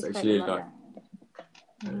It's quite a actually a lot. lot.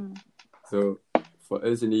 Mm-hmm. So for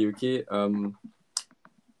us in the UK,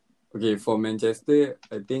 okay, for Manchester,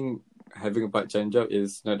 I think having a part-time job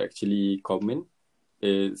is not actually common.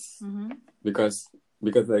 It's Mm-hmm. because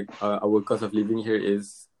like our cost of living here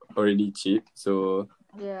is already cheap. So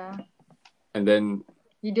Yeah. and then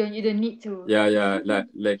You don't need to. yeah,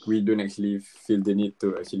 like we don't actually feel the need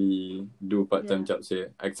to actually do part-time Yeah. jobs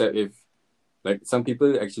here, except if like some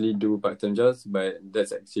people actually do part-time jobs, but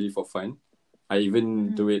that's actually for fun. I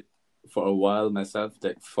even do it for a while myself,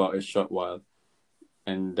 like for a short while,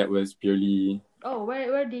 and that was purely. Oh,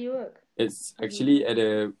 where do you work? It's Where do you actually work? at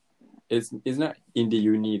a. It's not in the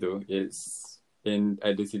uni though. It's in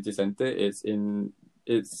at the city center. It's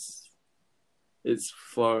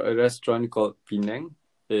for a restaurant called Penang,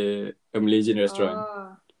 a Malaysian restaurant.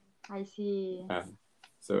 Oh, I see.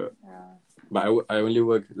 So, but I only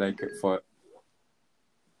work like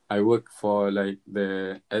I work for like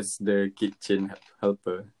as the kitchen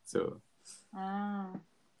helper. So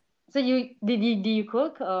So do you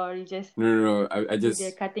cook or you just no. I do the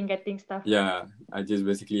just cutting stuff? yeah. I just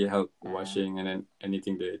basically help washing and then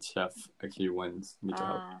anything the chef actually wants me to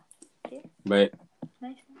help. Okay. But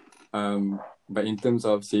Nice. but in terms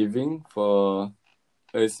of saving for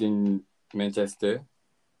us in Manchester,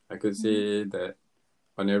 I could say that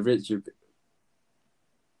on average,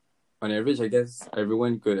 I guess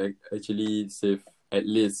everyone could actually save at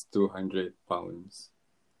least £200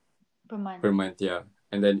 Per month. per month. Yeah,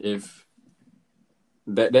 and then if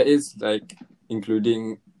that is like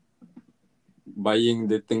including buying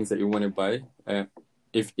the things that you want to buy.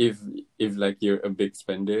 If like you're a big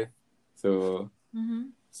spender, so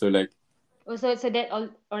like Oh, so that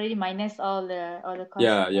already minus all the costs,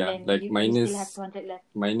 yeah, and then like you still have 200 left.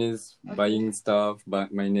 minus Okay. buying stuff,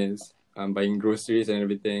 but minus buying groceries and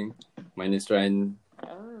everything, minus rent.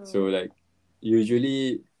 Oh. So like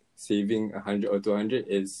usually saving 100 or 200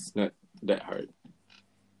 is not that hard.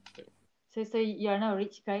 So you're now a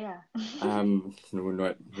rich guy, yeah? No,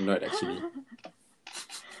 not actually.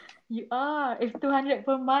 You are. It's 200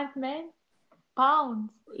 per month, man. Pounds.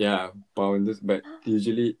 Yeah, pounds. But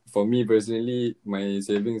usually, for me personally, my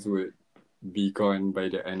savings would be gone by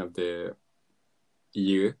the end of the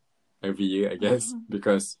year, every year, I guess,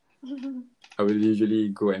 because I will usually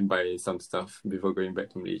go and buy some stuff before going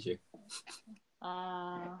back to Malaysia.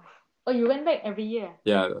 Oh, you went back every year?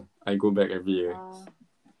 Yeah, I go back every year.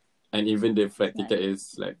 And even the flight ticket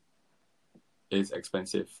is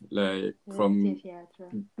expensive. Like from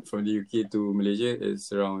the UK to Malaysia is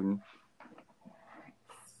around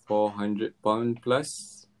 £400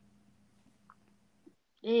 plus.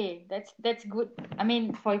 That's good. I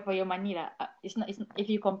mean, for your money lah. It's not if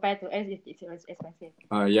you compare to us, it's expensive.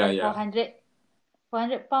 Yeah.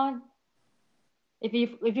 400 pound. If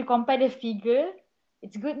you compare the figure,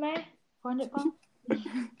 it's good, man. 400 pound.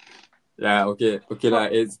 Yeah. Okay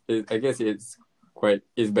lah. I guess it's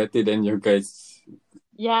better than your guys.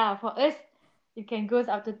 Yeah, for us, it can go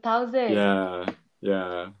up to 1,000.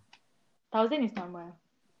 Yeah. 1,000 is normal.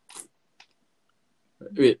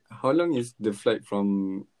 Wait, how long is the flight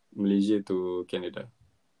from Malaysia to Canada?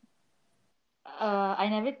 I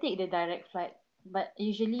never take the direct flight, but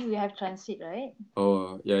usually we have transit, right?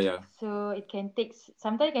 Oh, yeah. So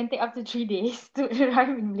sometimes it can take up to 3 days to arrive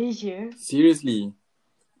in Malaysia. Seriously?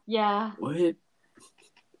 Yeah. What?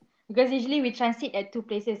 Because usually we transit at 2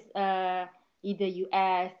 places, either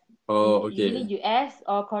US. Oh, okay. Usually US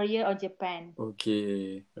or Korea or Japan.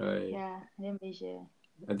 Okay, right. Yeah, and then Malaysia.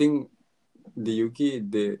 I think the UK,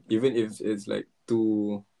 even if it's like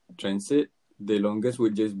 2 transit, the longest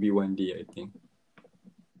would just be 1 day, I think.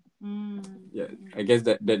 Yeah, I guess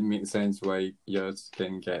that makes sense why yours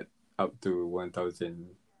can get up to 1,000.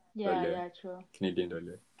 Yeah, true. Canadian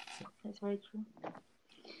dollar. That's very true.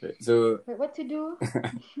 Right, so But what to do?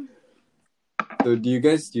 So do you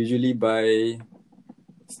guys usually buy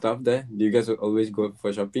stuff there? Do you guys always go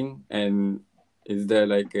for shopping? And is there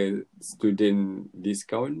like a student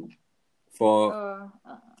discount for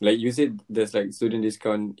like you said there's like student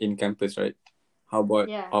discount in campus, right? How about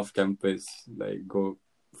off campus? Like go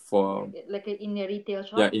for like in a retail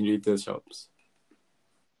shop? Yeah, in retail shops.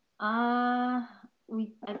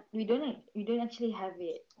 We don't actually have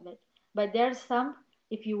it. But there's some,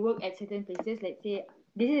 if you work at certain places, let's say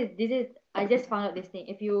this is I just found out this thing.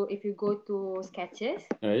 If you go to Skechers,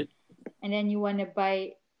 right, and then you want to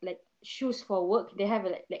buy like shoes for work. They have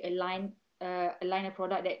like a line of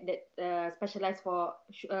product that specialize for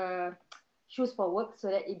shoes for work, so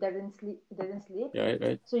that it doesn't slip. Yeah,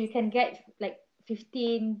 right. So you can get like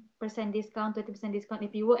 15% discount, 20% discount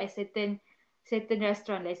if you work at certain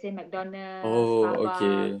restaurant, like say McDonald's, Oh, okay.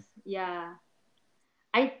 Starbucks. Yeah,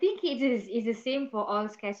 I think it's the same for all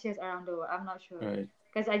cashiers around the world. I'm not sure Right.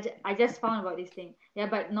 because I just found about this thing. Yeah,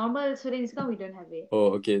 but normal student discount we don't have it.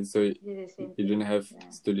 Oh, okay. So It's the same you thing. don't have Yeah.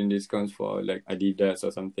 student discounts for like Adidas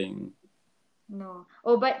or something. No.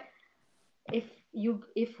 Oh, but if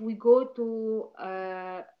we go to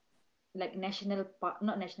like national park,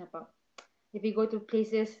 not national park. If we go to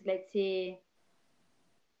places, let's say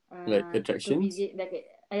Like to attractions? visit like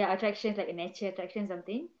attractions like a nature attraction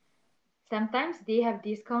something, sometimes they have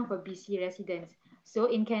discount for BC residents. So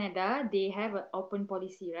in Canada, they have an open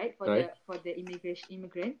policy, right, for Right. the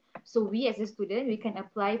immigrant. So we as a student, we can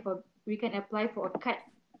apply for a card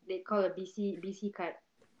they call a BC card.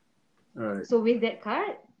 Right. So with that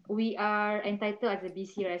card, we are entitled as a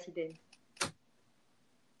BC resident,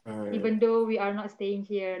 Right. even though we are not staying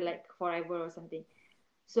here like forever or something.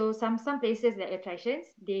 So some places like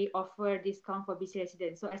attractions, they offer discount for BC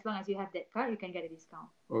residents. So as long as you have that card, you can get a discount.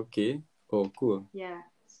 Okay. Oh, cool. Yeah.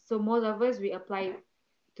 So most of us we apply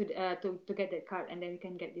to get that card, and then we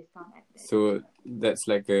can get discount at that. So that's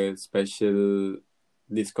like a special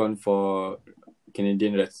discount for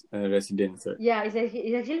Canadian residents, right? Yeah, it's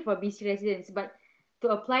actually for BC residents, but to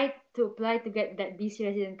apply to get that BC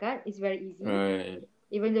resident card is very easy. Right.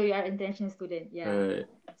 Even though you are an international student, yeah. Right.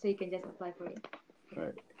 So you can just apply for it.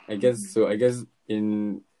 Right. I guess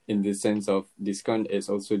in the sense of discount, it's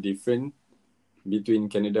also different between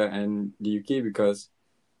Canada and the UK, because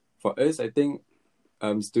for us, I think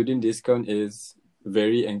student discount is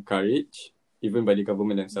very encouraged even by the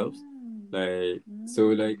government themselves.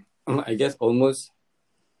 So I guess almost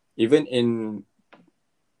even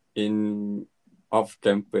in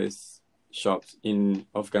off-campus shops, in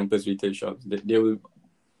off-campus retail shops, there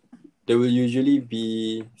will usually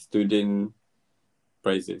be student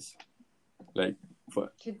prices, like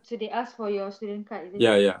for So they ask for your student card, is it?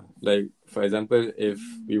 yeah. Like for example, if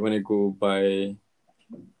we want to go buy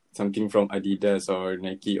something from Adidas or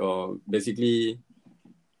Nike, or basically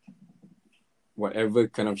whatever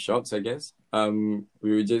kind of shops, I guess, we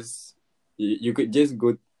would just you could just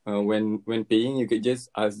go when paying, you could just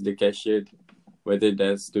ask the cashier whether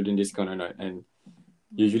there's student discount or not, and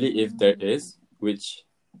usually if there is, which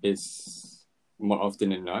is more often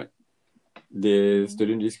than not, the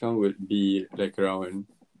student discount would be like around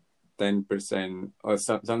 10%, or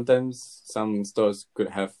sometimes some stores could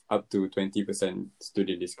have up to 20%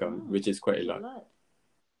 student discount, which is quite a lot.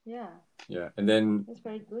 Yeah, and then that's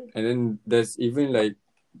very good. And then there's even like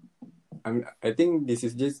I think this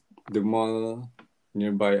is just the mall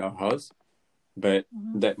nearby our house, but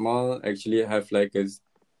that mall actually have like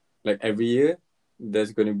every year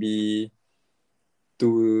there's gonna be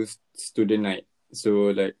 2 student night.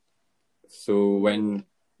 So when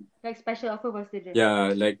like special offer for students.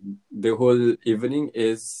 Yeah, like the whole evening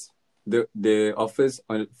is the offers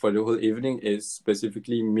for the whole evening is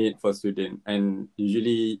specifically made for student, and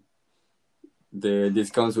usually the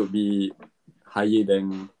discounts would be higher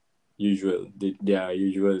than usual. Their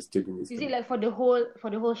usual student discount. Is it like for the whole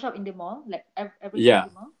shop in the mall, like every Yeah. shop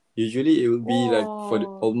in the mall? Usually it will be like for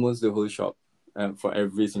almost the whole shop, for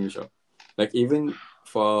every single shop. Like even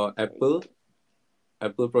for Apple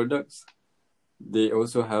products, they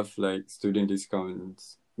also have like student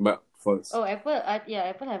discounts. But for Apple,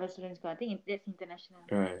 Apple have a student discount. I think that's international.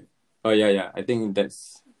 Right. Oh yeah. I think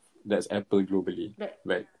that's Apple globally. But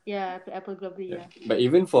yeah, Apple globally. Yeah. But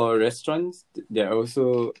even for restaurants, there are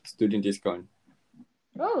also student discount.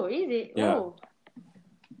 Oh, is it? Yeah. Oh.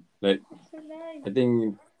 Like, so nice. I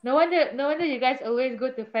think no wonder you guys always go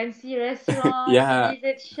to fancy restaurants, Yeah.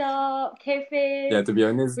 dessert shop, cafes. Yeah, to be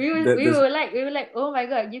honest, we were like, oh my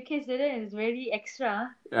god, UK student is very extra.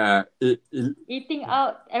 Eating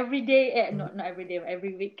out every day, not every day, but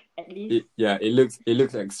every week at least. It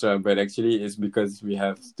looks extra, but actually it's because we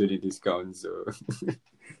have student discounts. So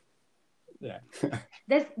yeah.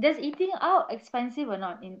 Does eating out expensive or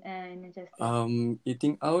not in Manchester?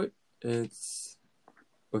 Eating out, it's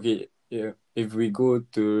okay. Yeah, if we go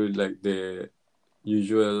to like the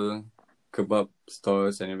usual kebab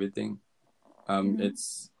stores and everything,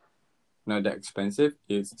 it's not that expensive.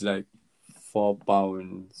 It's like £4,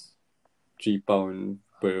 £3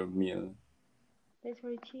 per meal. That's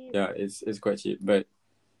very cheap. Yeah, it's quite cheap. But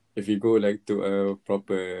if you go like to a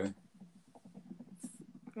proper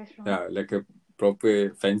restaurant, yeah, like a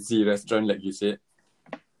proper fancy restaurant, like you said,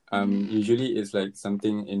 usually it's like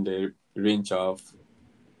something in the range of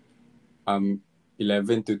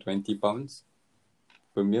 £11 to £20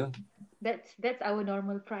 per meal. That's our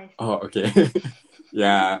normal price. Oh, okay.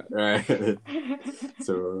 Yeah, right.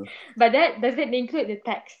 So, But that doesn't include the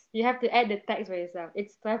tax. You have to add the tax by yourself.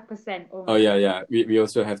 It's 12%. Oh my yeah, God. yeah. We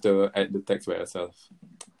also have to add the tax by ourselves.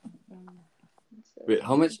 So Wait,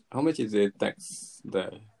 how much is the tax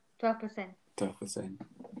there? 12%. 12%.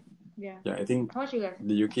 Yeah. Yeah, I think How much you guys?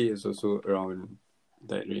 the UK is also around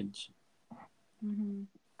that range.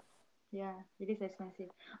 Yeah, it is expensive.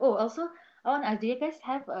 Oh, also, I want to ask, do you guys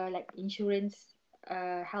have like insurance,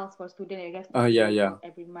 health for student? You guys to Yeah, pay yeah. for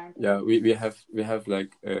every month? Yeah, we have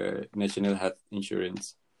like national health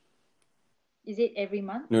insurance. Is it every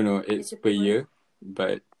month? No, You it's have to per pay for it? year,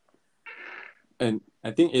 and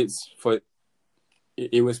I think it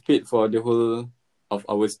was paid for the whole of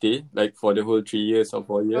our stay, like for the whole 3 years or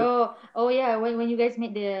 4 years. Oh yeah. When you guys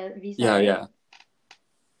made the visa, Yeah, right? yeah.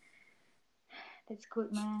 That's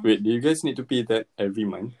good, man. Wait, do you guys need to pay that every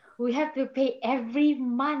month? We have to pay every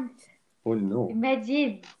month. Oh no.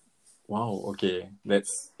 Imagine. Wow, okay.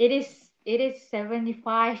 That's It is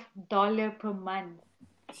 $75 per month.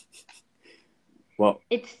 wow.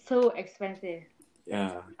 It's so expensive.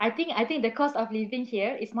 Yeah. I think the cost of living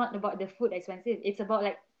here is not about the food expensive. It's about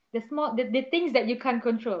like the things that you can't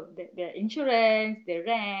control. The insurance, the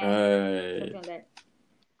rent, Right. something like that.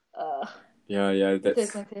 Uh, Yeah, it's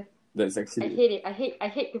so expensive. that's I actually hate it. I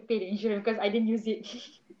hate to pay the insurance because I didn't use it.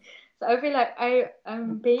 So I feel like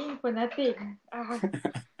I'm paying for nothing.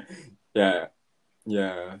 yeah.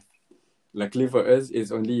 Yeah. Luckily for us,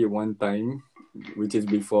 it's only one time, which is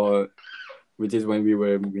when we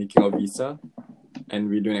were making our visa, and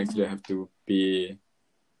we don't actually have to pay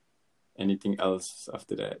anything else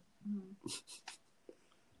after that.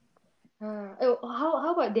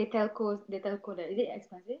 How about the telco? The telco there, is it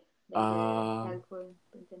expensive? Like the telco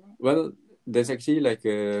internet? Well, there's actually like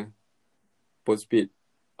a postpaid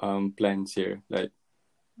plans here. Like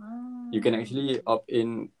you can actually opt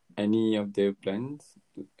in any of the plans.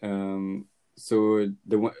 So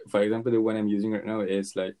the one, for example, the one I'm using right now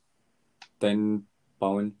is like £10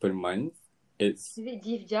 per month. Is it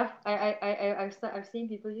GIF-Jaf? I've seen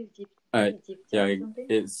people use GIF-Jaf yeah, or something.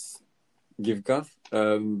 it's GiveGov.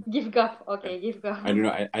 GIF-Gov. Okay, GIF-Gov. I don't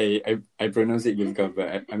know. I pronounce it GiveGov,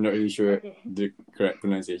 but I'm not really sure Okay. the correct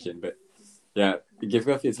pronunciation. But yeah,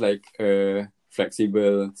 GiveGov is like a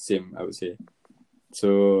flexible SIM, I would say.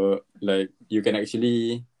 So like you can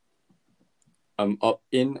actually opt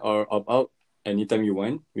in or opt out anytime you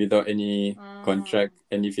want without any contract,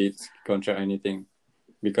 any fixed contract, or anything.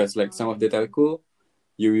 Because like some of the telco,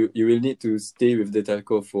 you will need to stay with the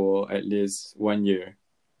telco for at least 1 year,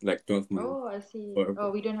 like 12 months. Oh, I see.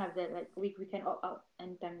 We don't have that. Like we can opt out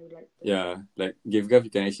anytime we like. Yeah, like GiveGov,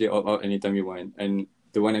 you can actually opt out anytime you want. And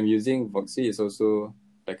the one I'm using, Voxy, is also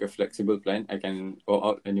like a flexible plan. I can opt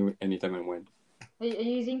out anytime I want. Are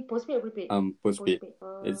you using postpaid or prepaid? Postpaid.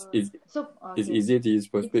 It's easier to use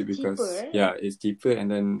postpaid it's because cheaper, right? yeah, it's cheaper,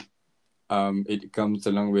 and then it comes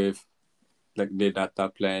along with like the data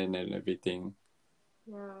plan and everything.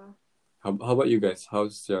 Yeah. How about you guys?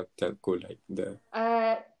 How's your telco like there?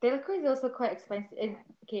 Telco is also quite expensive.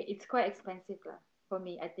 Okay, it's quite expensive lah for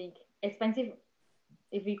me. I think expensive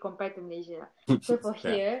if we compare to Malaysia. So for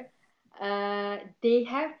Yeah. here, they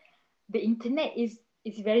have the internet is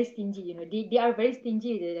very stingy. You know, they are very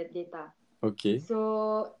stingy with the data. Okay.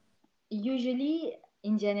 So usually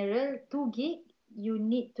in general, 2 gig you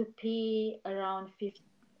need to pay around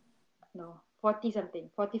 40 something,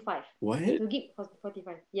 45. What? 2 gig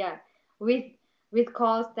 45. Yeah, with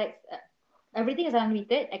calls, text, everything is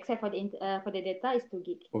unlimited except for the data is 2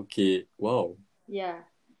 gig. Okay. Wow. Yeah,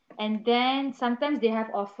 and then sometimes they have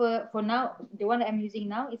offer. For now, the one that I'm using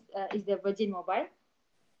now is the Virgin Mobile.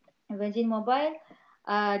 Virgin Mobile,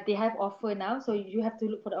 they have offer now, so you have to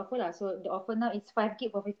look for the offer lah. So the offer now is 5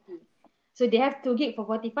 gig for 50. So they have 2 gig for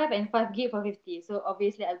 45 and 5 gig for 50. So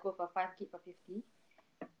obviously I'll go for 5 gig for 50.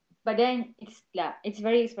 But then it's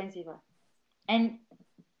very expensive. And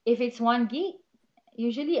if it's 1 gig,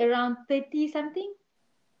 usually around 30 something.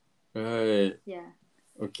 Right. Yeah.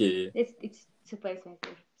 Okay. It's super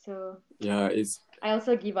expensive. So yeah, I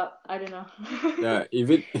also give up. I don't know. Yeah,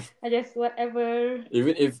 even I just whatever.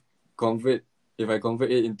 Even if I convert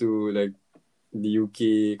it into like the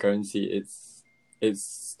UK currency, it's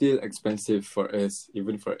still expensive for us,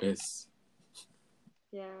 even for us.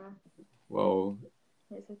 Yeah. Wow.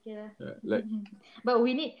 That's okay lah. Yeah, like but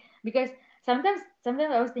we need, because sometimes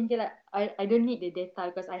I was thinking like I don't need the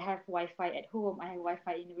data because I have Wi-Fi at home. I have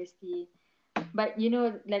Wi-Fi at university. But you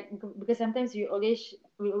know, like because sometimes we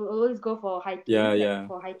will always go for hiking, Yeah, like yeah,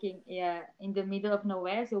 for hiking, yeah, in the middle of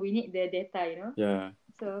nowhere. So we need the data, you know. yeah,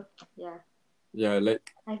 So yeah, yeah.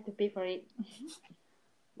 Like, I have to pay for it.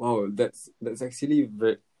 wow, that's actually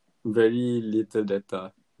very little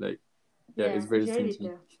data. Like, yeah, Yeah, it's very it's very stingy.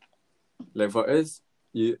 little. Like for us,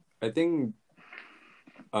 I think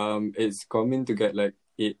it's common to get like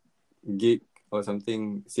 8 gig or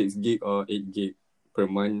something, 6 gig or 8 gig per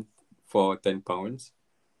month for £10.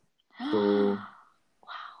 So,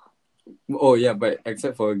 oh yeah, but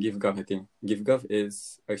except for GiveGov, I think GiveGov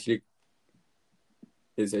is actually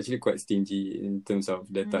quite stingy in terms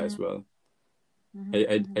of data as Mm-hmm, well. mm-hmm,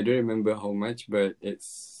 I mm-hmm. don't remember how much, but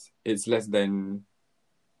it's less than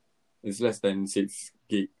 6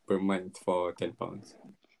 gig per month for £10.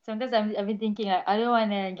 Sometimes I've been thinking like, I don't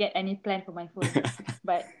want to get any plan for my phone,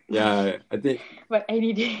 but Yeah, I think but I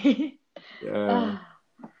need it. yeah. Ah,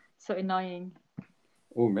 so annoying.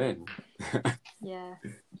 Oh man, Yeah,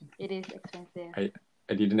 it is expensive I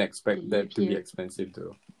I didn't to expect live that to be here. expensive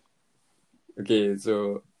though. Okay,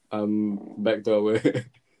 so back to our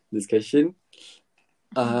discussion.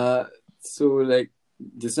 Uh so like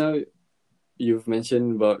just now you've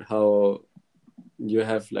mentioned about how you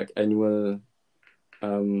have like annual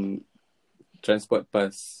um transport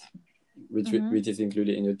pass Mm-hmm. which is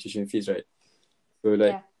included in your tuition fees, right? So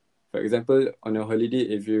like Yeah. for example on a holiday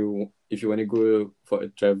if you want to go for a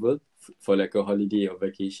travel for like a holiday or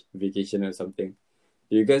vacation or something,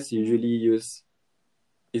 you guys Mm-hmm. usually use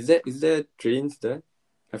is there trains there?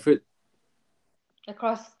 I've heard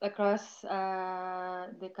Across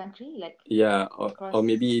the country, like yeah, or across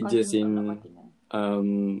maybe just continent or not in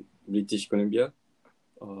continent. British Columbia.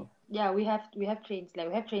 Or Yeah, we have trains, like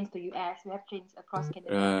we have trains to US, we have trains across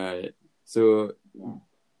Canada. right. So Yeah.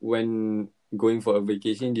 when going for a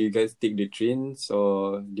vacation, do you guys take the trains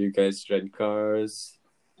or do you guys rent cars?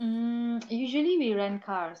 Usually we rent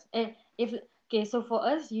cars. If okay, so for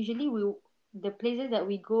us, usually the places that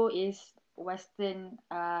we go is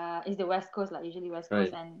the West Coast, like usually West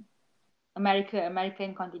Coast Right. and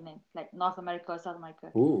American continent, like North America or South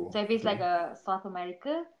America. Oh, So if it's like okay. a South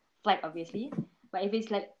America flight, obviously, but if it's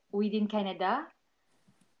like within Canada,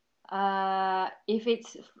 if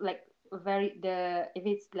it's like if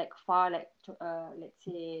it's like far, like let's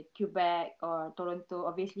say Quebec or Toronto,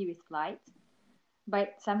 obviously with flights.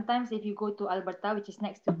 But sometimes if you go to Alberta, which is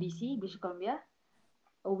next to BC, British Columbia,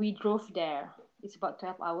 we drove there. It's about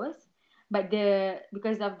 12 hours. But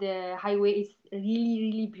because of the highway, it's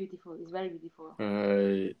really beautiful. It's very beautiful.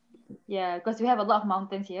 Right. Yeah, because we have a lot of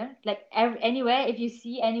mountains here. Like anywhere, if you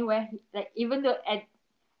see anywhere, like even though at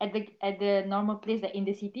the normal place, like in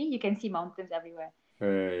the city, you can see mountains everywhere.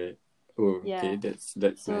 Right. Oh, okay. Yeah. That's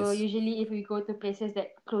So nice. usually, if we go to places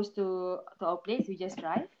that close to our place, we just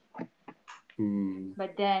drive. Hmm.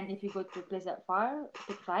 But then if you go to a place that far,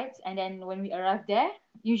 take flights, and then when we arrive there,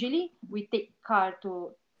 usually we take car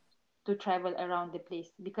to travel around the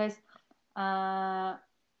place because I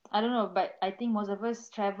don't know, but I think most of us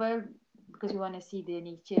travel because we want to see the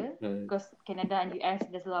nature. Right. Because Canada and US,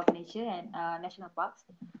 there's a lot of nature and national parks,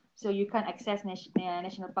 so you can't access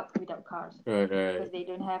national parks without cars Right. because Right. they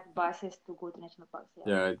don't have buses to go to national parks. Yeah,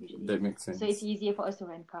 Yeah, usually. that makes So it's sense. easier for us to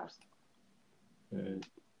rent cars. Right.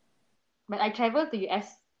 But I travel to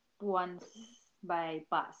US once by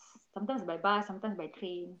bus, sometimes by bus, sometimes by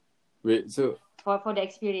train, Wait, so for the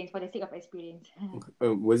experience, for the sake of experience.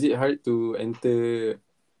 was it hard to enter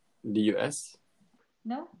the US?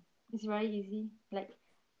 No, it's very easy. Like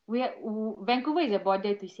Vancouver is a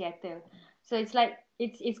border to Seattle, so it's like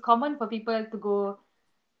it's common for people to go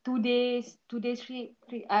 2 days trip.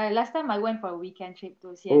 Last time I went for a weekend trip to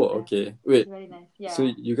Oh, Seattle. okay. It's Wait, very nice. so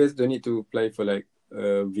Yeah. you guys don't need to apply for like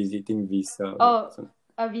a visiting visa or Oh, something?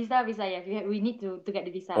 a visa. Yes, we need to get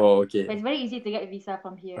the visa, Oh, but okay. it's very easy to get a visa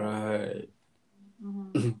from here. Right.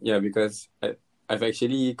 Mm-hmm. Yeah, because I've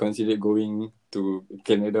actually considered going to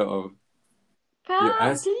Canada or Come,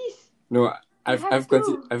 US. please. No, You have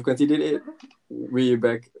to. I've considered it way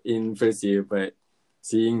back in first year, but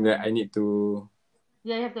seeing that Mm. I need to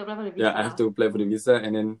Yeah, you have to apply for the yeah, I have visa. to apply for the visa,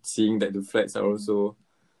 and then seeing that the flights are Mm. also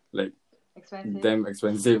like Expensive. damn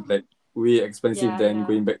expensive, like way expensive Yeah, I than know.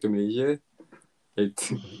 going back to Malaysia. It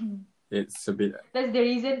it's a bit That's the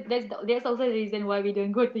reason. That's also the reason why we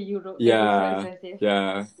don't go to Europe because it's so yeah, expensive.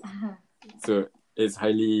 yeah. So it's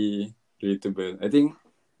highly relatable. I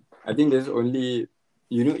think there's only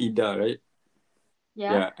Ida, right?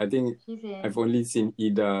 Yeah, Yeah, I think she's I've in. only seen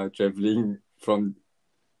Ida traveling from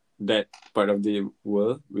that part of the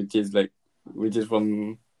world, which is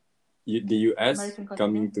from the US American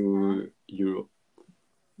coming continent. to Europe.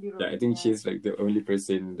 Europe. Yeah, I think she's like the only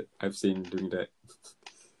person that I've seen doing that.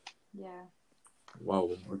 Yeah. Wow.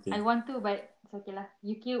 Okay. I want to, but it's okay lah.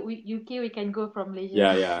 UK we can go from Malaysia.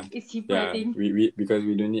 Yeah. It's cheaper, I Yeah. think. We because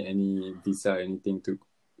we don't need any visa or anything to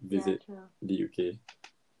Yeah, visit true. the UK.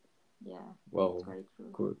 Yeah, Wow. very true.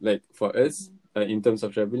 Cool. Like for us, in terms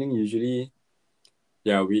of traveling, usually,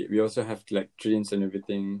 yeah, we also have like trains and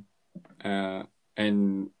everything.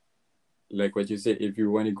 And like what you said, if you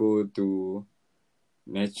want to go to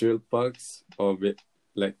natural parks or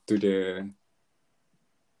like to the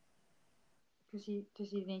To see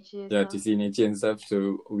nature to stuff. see nature and stuff,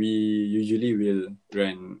 so we usually will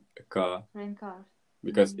rent a car Rent cars.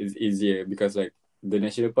 because it's easier, because like the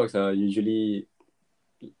national parks are usually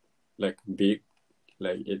like big,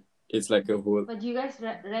 like it's like a whole. But do you guys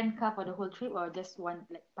rent car for the whole trip or just one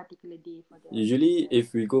like particular day for the? Usually,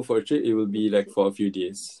 if we go for a trip, it will be like visit? for a few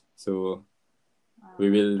days. So we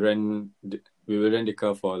will rent the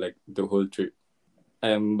car for like the whole trip.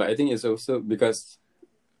 But I think it's also because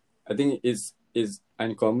I think it's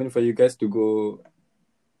uncommon for you guys to go.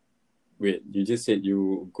 Wait, you just said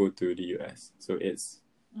you go to the US, so it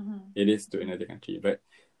is to another country. But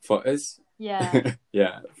for us, Yeah.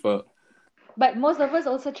 yeah, But most of us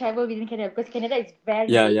also travel within Canada because Canada is very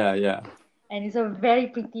big. yeah. And it's a very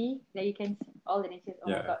pretty. Like you can see all the nature. Oh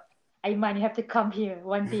my god. Aiman, you have to come here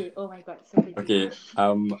one day. Oh my god, so pretty. Okay,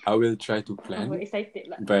 I will try to I'm plan, excited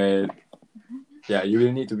lah. but yeah, you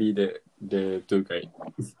will need to be the tour guide.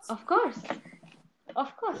 Of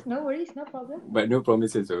course, no worries, no problem. But no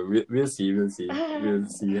promises. So we'll see. We'll see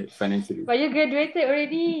financially. But you graduated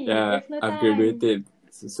already. Yeah, There's no I've time. graduated,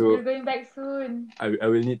 so You're going back soon. I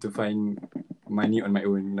will need to find money on my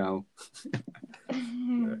own now.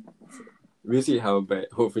 We'll see how, but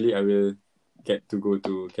hopefully I will get to go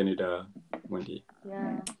to Canada one day.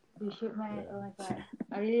 Yeah, you should, man. Oh my god,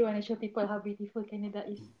 I really want to show people how beautiful Canada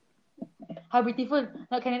is. How beautiful,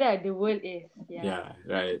 not Canada, the world is. Yeah,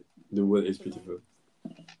 right. The world is beautiful.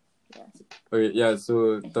 Yeah. Okay, yeah.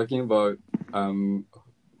 So talking about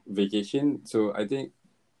vacation. So I think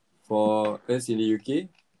for us in the UK,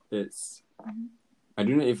 it's I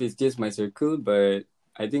don't know if it's just my circle, but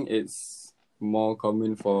I think it's more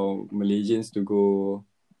common for Malaysians to go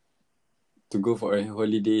for a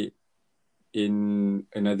holiday in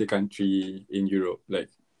another country in Europe. Like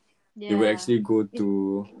they will actually go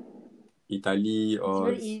to Italy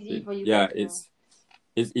or it's very easy for you yeah, guys,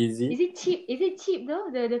 it's easy. Is it cheap? Is it cheap though?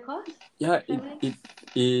 The cost? Yeah,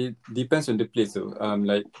 it depends on the place though.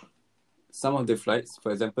 Like some of the flights,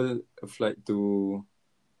 for example, a flight to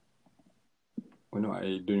I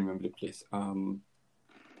don't remember the place.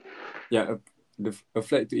 Yeah, a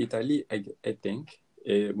flight to Italy, I think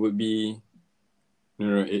it would be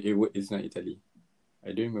no, it's not Italy.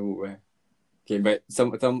 I don't remember where. Okay, but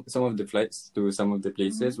some of the flights to some of the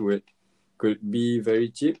places could be very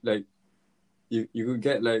cheap. Like you could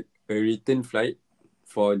get like a return flight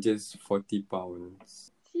for just £40.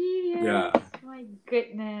 Serious? Yeah. My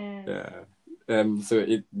goodness. Yeah. So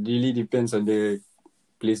it really depends on the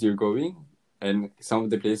place you're going, and some of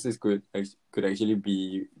the places could actually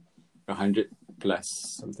be 100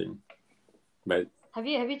 plus something. But have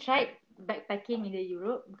you tried backpacking in the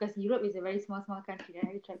Europe? Because Europe is a very small country.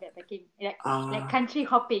 Have you tried backpacking? Like country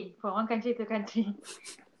hopping from one country to country.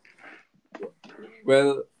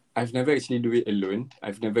 Well, I've never actually do it alone.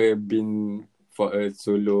 I've never been for a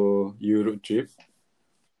solo Europe trip.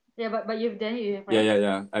 Yeah, but you've done it with your friends.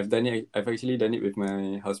 Yeah. I've actually done it with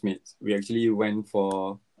my housemates. We actually went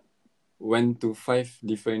to 5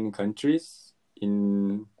 different countries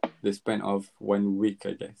in the span of 1 week,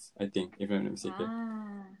 I guess. I think, if I'm not mistaken.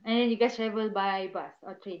 And then you guys travel by bus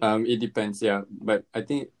or train? It depends, yeah. But I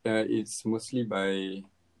think it's mostly by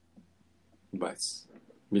bus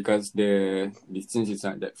because the distance is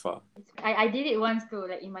not that far. I did it once too,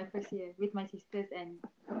 like in my first year with my sisters and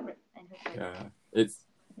her friends. Yeah, it's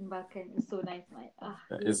in Balkan. It's so nice,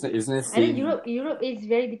 It's not. I think Europe is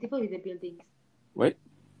very beautiful with the buildings. What?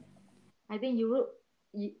 I think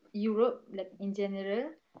Europe, like in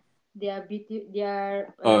general, they are beautiful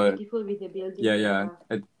with the buildings. Yeah.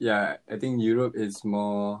 I think Europe is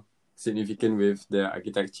more significant with the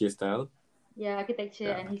architecture style. Yeah,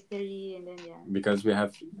 architecture and history, and then because we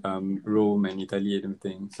have Rome and Italy and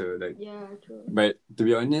everything. So like true. But to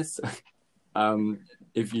be honest,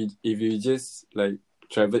 if you just like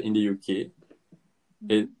travel in the UK,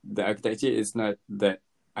 the architecture is not that.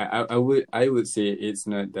 I would say it's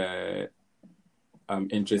not that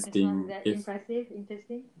interesting. It's not that impressive,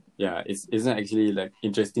 interesting. Yeah, it's not actually like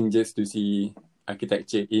interesting just to see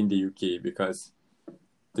architecture in the UK, because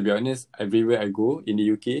to be honest, everywhere I go in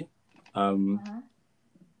the UK,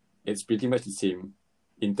 it's pretty much the same.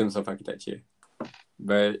 in terms of architecture.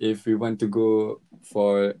 But if we want to go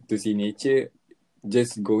to see nature,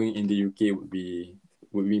 just going in the UK would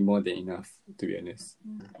be more than enough, to be honest.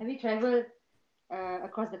 Have you traveled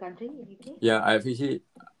across the country in UK? Yeah, I've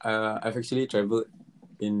actually traveled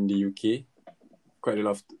in the UK quite a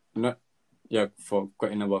lot for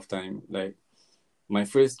quite a number of time. Like my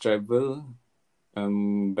first travel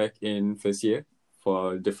back in first year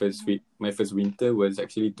for the first week, my first winter was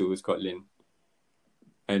actually to Scotland.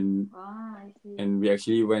 And I see. and we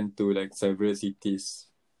actually went to like several cities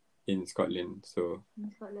in Scotland. So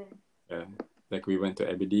In Scotland. yeah, like we went to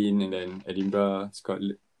Aberdeen and then Edinburgh,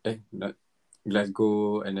 not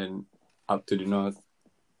Glasgow, and then up to the north.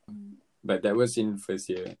 But that was in first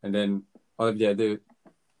year, and then all of the other,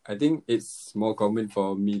 I think it's more common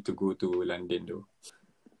for me to go to London though.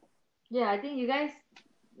 Yeah, I think you guys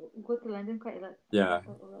go to London quite a lot. Yeah,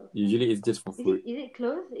 usually it's just for food. Is it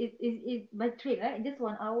close? Is by train, right? Just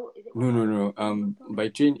 1 hour? Is it No. By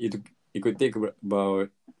train it could take about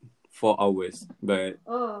 4 hours, but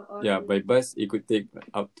yeah, by bus it could take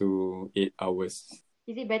up to 8 hours.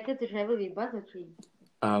 Is it better to travel with bus or train?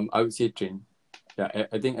 I would say train. Yeah,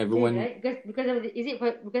 I think everyone. Train, right? Because of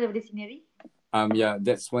because of the scenery? Yeah,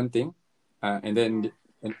 that's one thing. And then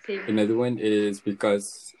another one is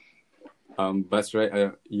because bus ride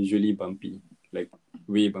are usually bumpy, like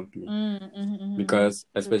way bumpy. Because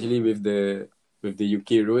especially with the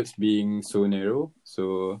UK roads being so narrow,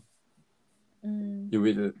 so you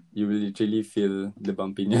will literally feel the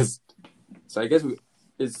bumpiness. So I guess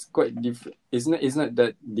it's quite different. It's not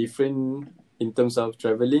that different in terms of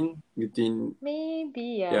traveling between.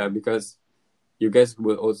 Maybe Yeah, because you guys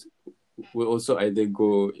will also either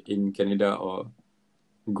go in Canada or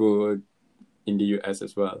go in the US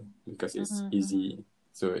as well, because it's easy.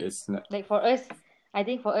 So it's not like for us. I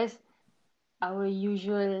think for us, our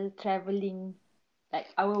usual traveling,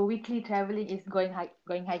 like our weekly traveling, is going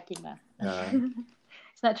hiking lah.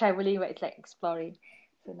 It's not traveling, but it's like exploring.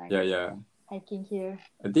 So nice. Yeah. Hiking here.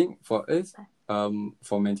 I think for us,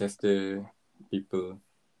 for Manchester people,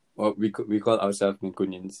 well, we call ourselves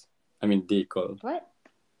Mancunians. I mean, they call. What?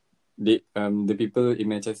 The people in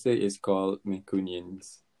Manchester is called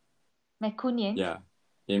Mancunians. Mancunians? Yeah.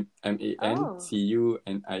 MANCUNIAN.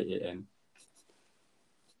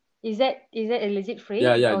 Is that a legit phrase?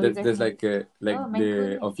 Yeah. That's like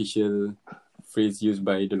the official phrase used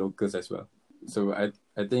by the locals as well. So I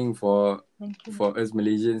think for us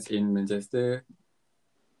Malaysians in Manchester,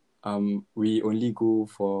 we only go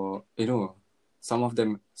for some of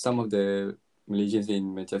the Malaysians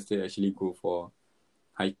in Manchester actually go for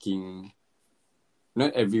hiking.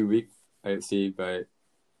 Not every week, I'd say, but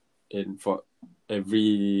for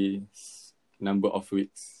every number of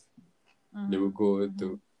weeks, they will go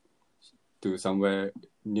to somewhere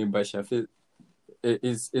nearby Sheffield.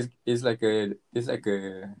 It's like a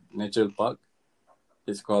natural park.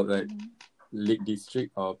 It's called like Lake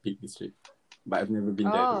District or Peak District, but I've never been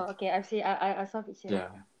there. Oh, okay. I've seen. I saw pictures. Yeah.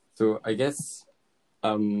 So I guess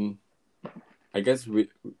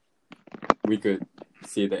we could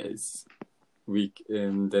say that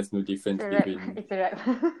there's no difference between. It's a wrap.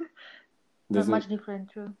 Not much different,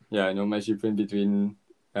 true. Yeah, not much different between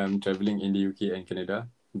traveling in the UK and Canada,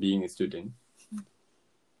 being a student.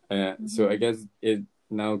 So I guess it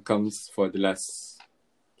now comes for the last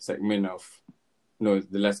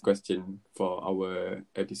the last question for our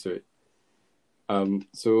episode.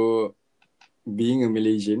 So being a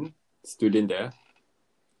Malaysian student there,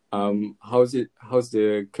 how's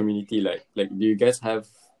the community like? Like, do you guys have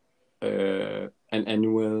an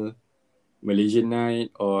annual Malaysian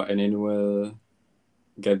night or an annual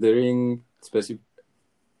gathering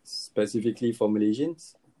specifically for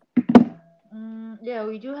Malaysians? Yeah,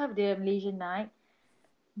 we do have the Malaysian night,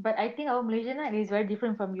 but I think our Malaysian night is very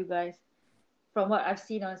different from you guys, from what I've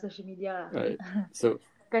seen on social media. Right. So,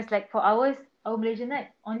 because like for our Malaysian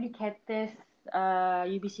night only caters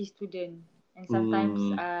UBC student, and sometimes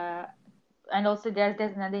and also there's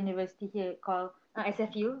another university here called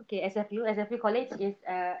SFU. Okay, SFU College is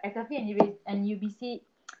SFU and UBC.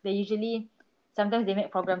 They usually sometimes they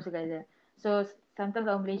make programs together. So sometimes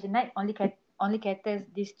our Malaysian night only caters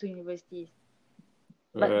these two universities.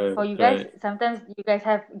 But for you guys, sometimes you guys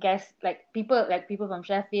have guests like people from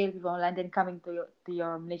Sheffield, people from London coming to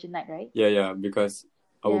your Malaysian night, right? Yeah, because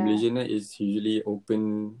our Malaysian night is usually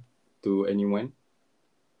open to anyone.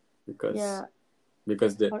 Because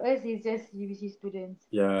for us it's just UBC students.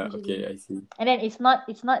 Yeah, usually. okay, I see. And then it's not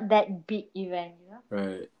that big event, you know.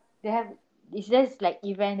 Right. It's just like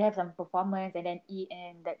event. They have some performance and then eat,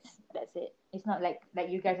 and that's it. It's not like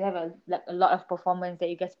you guys have a lot of performance that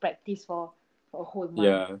you guys practice for a whole month.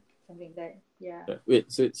 Yeah. something like that. Yeah. Wait,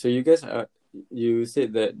 so you guys you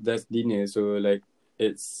said that that's dinner, so like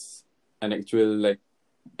it's an actual like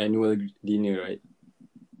annual dinner, right?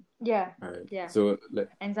 Yeah. Right. Yeah. So like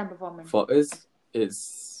And some performance. for us,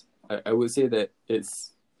 it's I would say that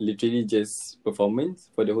it's literally just performance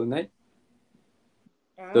for the whole night.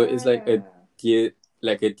 So it's like a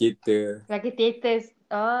like a theater. Like a theaters.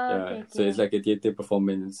 Oh, Yeah. okay, So it's okay. like a theater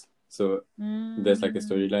performance. So there's like a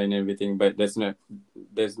storyline and everything, but there's not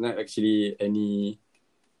actually any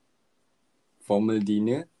formal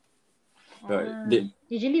dinner.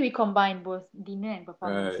 Usually we combine both dinner and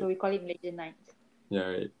performance, Right. so we call it Malaysian night. Yeah,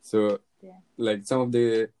 right. So Yeah. like some of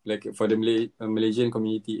the like for the Malaysian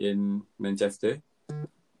community in Manchester,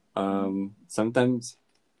 sometimes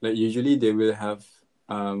like usually they will have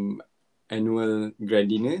annual grand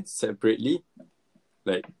dinner separately.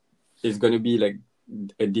 Like it's gonna be like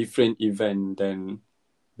a different event than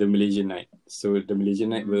the Malaysian night. So the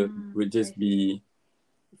Malaysian night will just be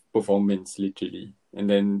performance literally, and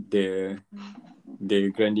then the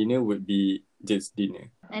grand dinner would be just dinner.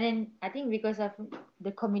 And then I think because of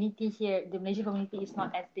the community here, the Malaysian community is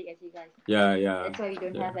not as big as you guys. Yeah. That's why we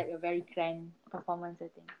don't Yeah. have like a very grand performance, I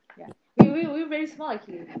think. Yeah. We're very small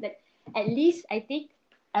actually. Like at least I think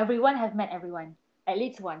everyone has met everyone. At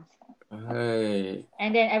least once. Right.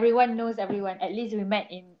 And then everyone knows everyone. At least we met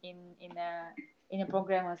in a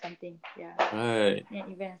program or something. Yeah. Right. In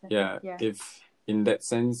an event or something. Yeah. If in that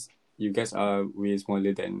sense you guys are way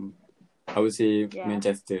smaller than I would say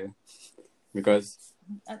Manchester, because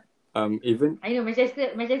even I know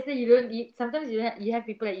Manchester sometimes you have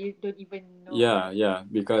people that you don't even know. yeah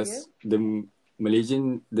because the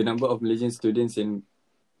number of Malaysian students in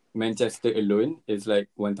Manchester alone is like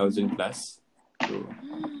 1,000 plus.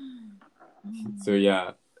 So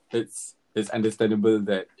yeah, it's understandable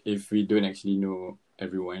that if we don't actually know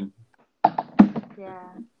everyone.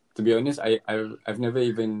 Yeah. To be honest, I've never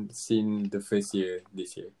even seen the first year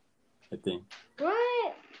this year, I think.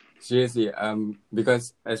 What? Seriously,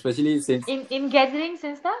 because especially since in gatherings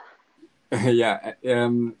and stuff. yeah,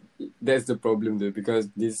 that's the problem though,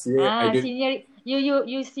 because this year I don't. Senior,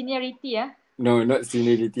 you seniority, No, not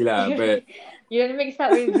seniority lah, but you don't mix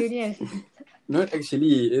up with juniors. not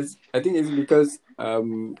actually. I think it's because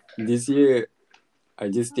this year I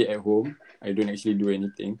just stay at home. I don't actually do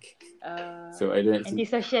anything. So I don't actually.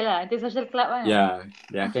 Antisocial club one.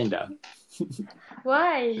 Yeah, kinda.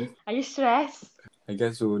 Why? Are you stressed? I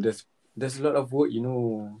guess so. There's a lot of work,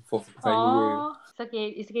 for final year.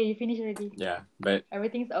 It's okay. You finished already. Yeah, but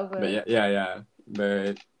everything's over. But yeah.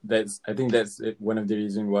 But I think that's one of the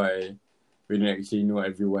reasons why we don't actually know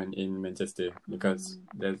everyone in Manchester, because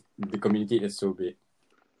the community is so big.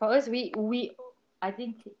 For us, we I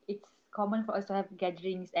think it's common for us to have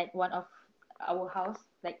gatherings at one of our house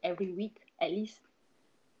like every week at least.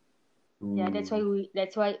 Yeah, that's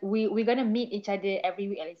why we're gonna meet each other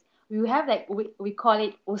every week at least. We have like we call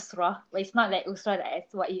it usra, but it's not like usra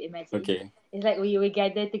that's what you imagine. Okay. It's like we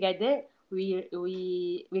gather together, we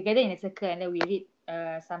gather in a circle, and then we read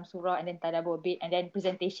some surah and then tadabbur a bit, and then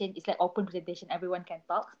presentation. It's like open presentation, everyone can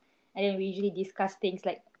talk, and then we usually discuss things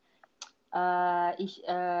like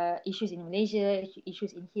issues in Malaysia,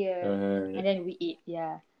 issues in here, and then we eat.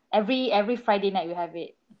 Yeah, every Friday night we have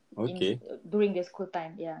it. Okay. During the school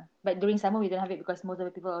time, yeah. But during summer we don't have it because most of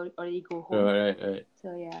the people already go home. Right.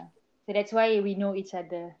 So yeah, so that's why we know each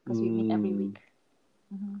other, because we meet every week.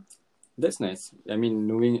 That's nice. I mean,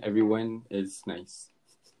 knowing everyone is nice.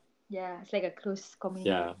 Yeah, it's like a close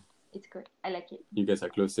community. Yeah, it's good. I like it. You guys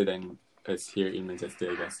are closer than us here in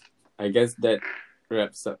Manchester, I guess. I guess that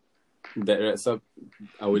wraps up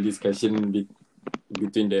our discussion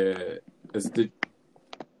between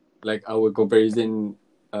like our comparison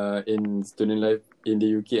in student life in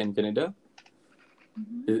the UK and Canada.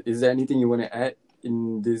 Is there anything you want to add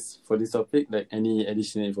for this topic? Like any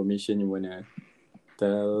additional information you want to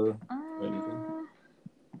tell?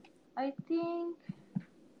 I think.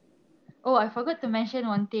 Oh, I forgot to mention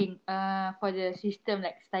one thing. For the system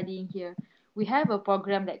like studying here, we have a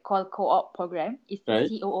program that called Co-op program. It's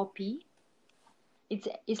COOP.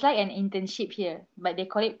 It's like an internship here, but they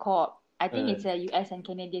call it Co-op. I think it's a US and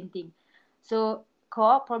Canadian thing. So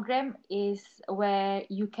Co-op program is where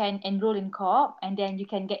you can enroll in Co-op and then you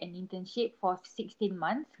can get an internship for 16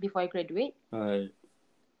 months before you graduate. Right.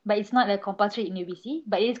 But it's not like compulsory in UBC,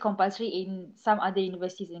 but it is compulsory in some other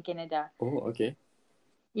universities in Canada. Oh, okay.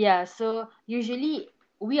 Yeah, so usually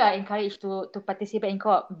we are encouraged to participate in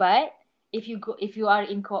Co-op, but if you are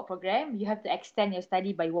in Co-op program, you have to extend your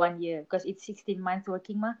study by 1 year because it's 16 months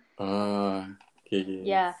working mah. Okay.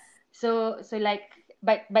 Yeah. So like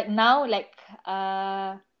but now like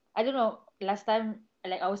I don't know, last time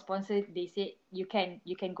like our sponsor, they said you can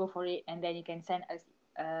go for it, and then you can send us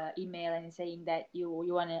email and saying that you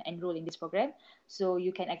want to enroll in this program, so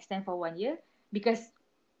you can extend for 1 year. Because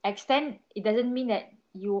extend, it doesn't mean that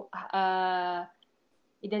you have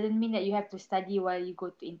to study while you go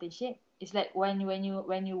to internship. It's like when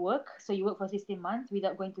you work, so you work for 16 months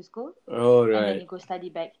without going to school, Oh, and then right. you go study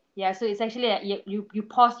back. Yeah, so it's actually like you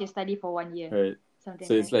pause your study for 1 year, Right. something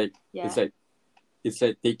So like it's that. like Yeah. it's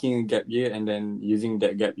like taking a gap year and then using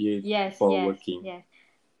that gap year Yes, for yes, working. yes.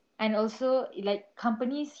 And also, like,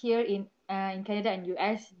 companies here in Canada and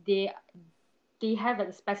US, they have like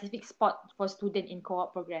a specific spot for student in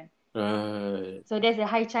co-op program. Right. So there's a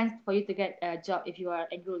high chance for you to get a job if you are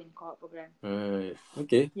enrolled in co-op program. Right.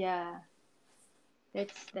 Okay. Yeah,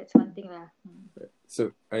 that's one thing lah.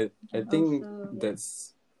 So I And think also,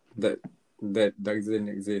 yeah, that doesn't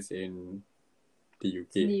exist in the in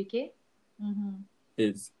UK. the UK.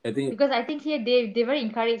 It's I think Because I think here they very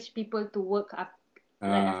encourage people to work up,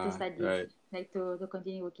 like after studies, right. like to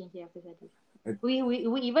continue working here after studies. I- We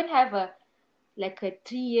even have a 3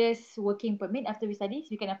 years working permit after we studies.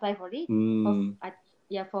 We can apply for it. Mm,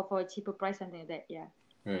 For a cheaper price, something like that. Yeah.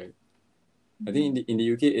 right. I think in the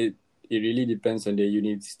UK it really depends on the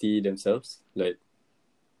university themselves. Like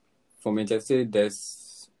for Manchester, there's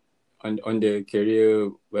on the career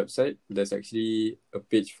website, there's actually a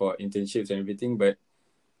page for internships and everything, but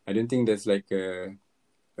I don't think there's like a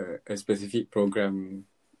specific program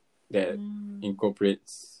that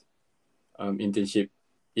incorporates internship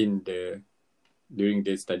in during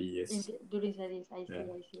the study years. During studies, I see,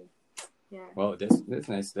 Yeah. I see. Yeah, Wow, that's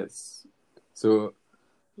nice. That's so.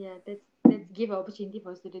 yeah. That's give opportunity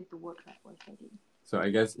for students to work while studying. So I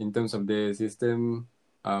guess in terms of the system,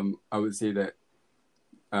 I would say that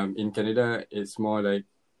in Canada it's more like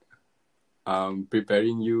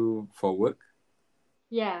preparing you for work.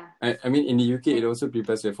 Yeah. I mean in the UK it also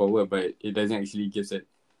prepares you for work, but it doesn't actually give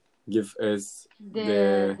us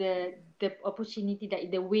the opportunity,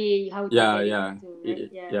 that the way how to yeah get yeah it to,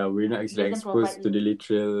 right? yeah we're not actually Doesn't provide exposed to the you.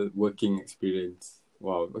 literal working experience.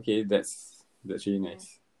 Wow, okay, that's really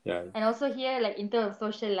nice. Yeah. And also here, like in terms of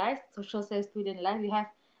social life, social student life, we have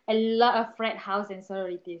a lot of frat house and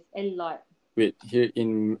sororities, a lot Wait, here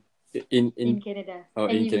in in Canada oh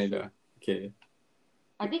and in UBC. Canada. Okay.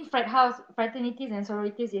 I think fraternities and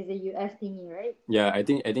sororities is a US thingy, right? Yeah, I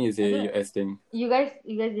think it's I a don't know. US thing. You guys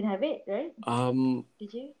didn't have it, right?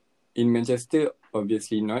 Did you? In Manchester,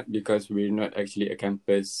 obviously not, because we're not actually a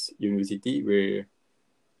campus university. We're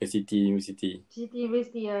a city university. City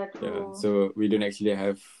University, Yeah, true. so we don't actually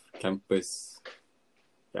have campus.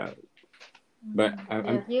 Yeah, but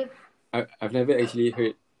I've never actually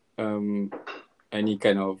heard any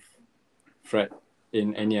kind of frat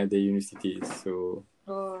in any other universities. So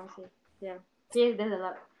Oh, I see. Yeah. Here, there's a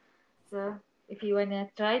lot. So, if you wanna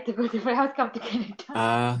try to go to my house, come to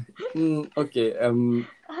Canada. okay.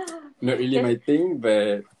 Not really my thing,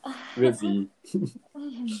 but we'll see.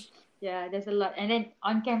 Yeah, there's a lot. And then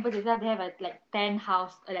on campus itself, they have a 10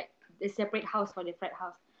 house, like a separate house for the frat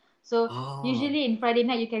house. So usually in Friday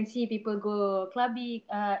night, you can see people go clubbing.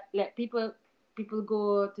 Like people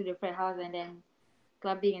go to the frat house and then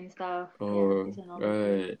clubbing and stuff. Yeah, it's a normal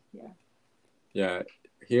thing. Right. Yeah. Yeah.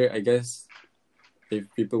 Here, I guess if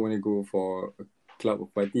people want to go for a club or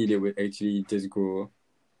party, they would actually just go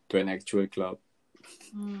to an actual club.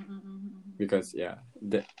 Because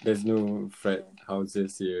there's no frat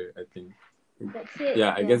houses here, I think. That's it.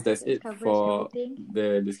 Yeah, I guess that's it for everything.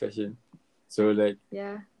 the discussion. So like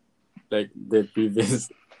the previous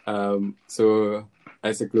so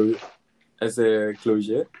as a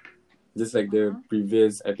closure, just like the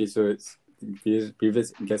previous episodes,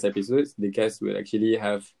 previous guest episodes, the guests will actually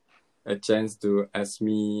have a chance to ask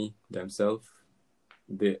me themselves.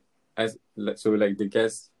 So like the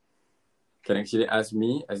guests can actually ask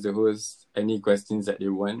me as the host any questions that they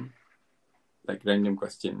want, like random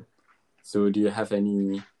question. So do you have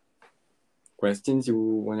any questions you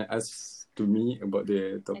want to ask to me about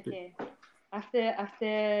the topic? Okay.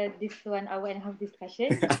 After this 1 hour and a half discussion.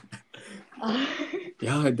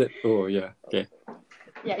 Yeah. Okay.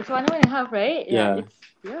 Yeah, it's 1 hour and a half, right? Yeah.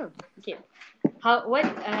 Okay. What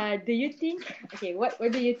do you think? Okay, what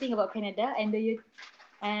do you think about Canada,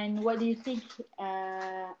 and what do you think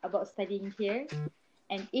about studying here?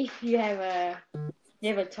 And if you have a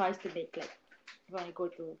choice to make, like you want to go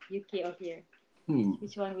to UK or here,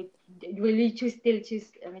 which one will you still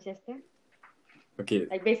choose Manchester? Okay.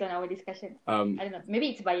 Like based on our discussion. I don't know. Maybe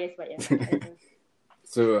it's biased, but yeah. I don't know.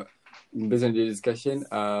 So based on the discussion,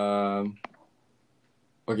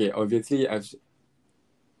 okay, obviously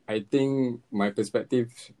I think my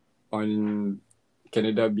perspective on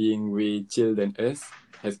Canada being way chill than us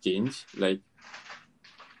has changed. Like,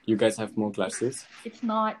 you guys have more classes. It's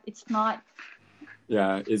not.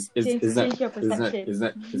 Yeah, Change your perception.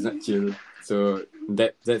 It's not chill. So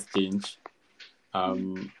that's changed.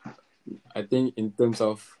 I think in terms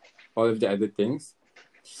of all of the other things,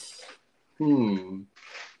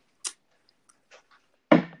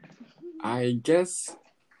 I guess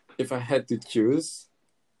if I had to choose,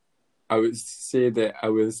 I would say that I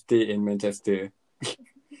will stay in Manchester.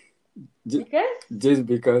 Because? Just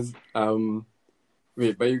because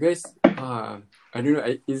wait, but you guys I don't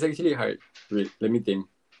know, it's actually hard. Wait, let me think.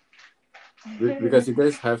 Because you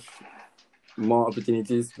guys have more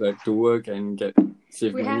opportunities like to work and get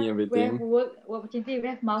save money and everything. We have work opportunity, we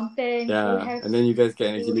have mountains, yeah, and then you guys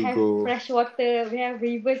can actually we have go fresh water, we have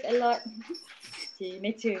rivers a lot.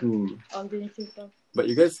 Nature. All the nature stuff. But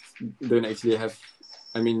you guys don't actually have,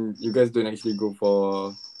 I mean, you guys don't actually go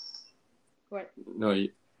for what? No,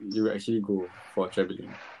 you actually go for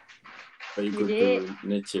traveling. But you go to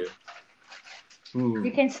nature.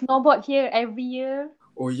 You can snowboard here every year.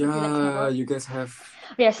 Oh yeah, you guys have.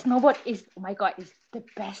 Yeah, snowboard is, oh my god, is the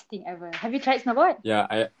best thing ever. Have you tried snowboard? Yeah,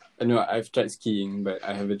 I know I've tried skiing, but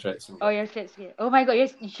I haven't tried snowboard. Oh, you've tried skiing. Oh my god,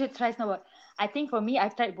 yes, you should try snowboard. I think for me,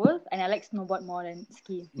 I've tried both, and I like snowboard more than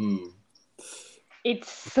skiing.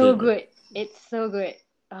 It's so good. It's so good.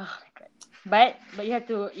 Oh my god. But you have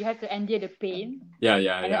to endure the pain. Yeah.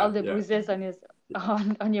 And all the bruises on your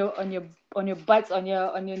butts, on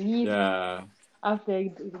your knees. Yeah. After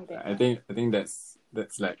doing that. I think that's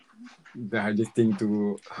like the hardest thing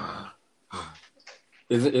to.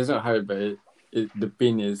 It's not hard, but the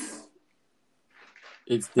pain is.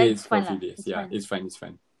 It stays for a few days. It's fine. It's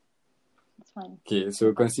fine. Okay,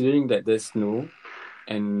 so considering that there's snow,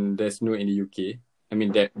 and there's snow in the UK. I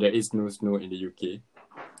mean, there is no snow in the UK.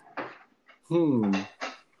 I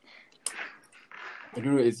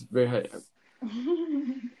don't know. It's very hard.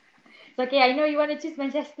 It's okay. I know you want to choose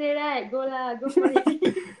Manchester, right? Go for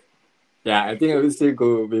it. Yeah, I think I will still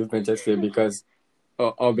go with Manchester because,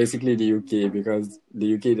 or basically the UK, because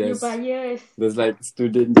the UK there's like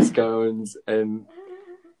student discounts and,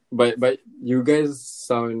 but you guys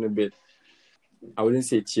sound a bit. I wouldn't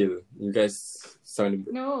say chill. You guys sound a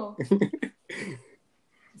bit. No.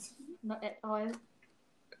 Not at all.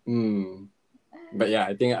 But yeah,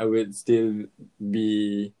 I think I would still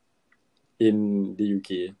be in the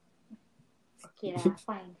UK. Okay,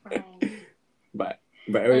 fine. But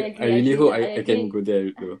I really hope I can go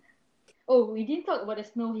there though. Oh, we didn't talk about the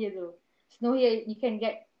snow here though. Snow here, you can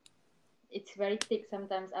get, it's very thick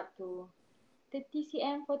sometimes, up to 30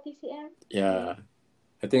 cm, 40 cm. Yeah,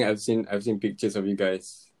 I think I've seen pictures of you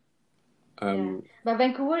guys. But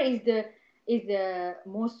Vancouver is the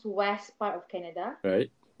most west part of Canada. Right.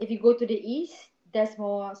 If you go to the east, there's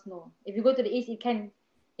more snow. If you go to the east, it can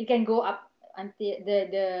go up until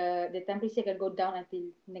the temperature can go down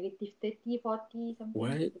until -30, 40 something.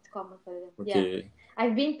 What? It's common for them. Okay. Yeah.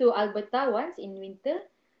 I've been to Alberta once in winter.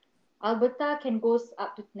 Alberta can go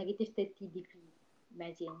up to -30 degrees.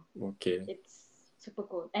 Imagine. Okay. It's super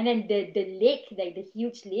cold. And then the lake, like the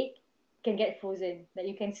huge lake, can get frozen. Like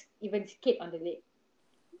you can even skate on the lake.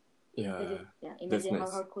 Yeah. Imagine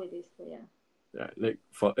nice. how cool it is. So yeah. Yeah, like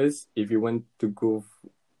for us, if you want to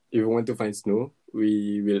find snow,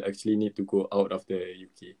 we will actually need to go out of the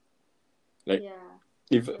UK. Like,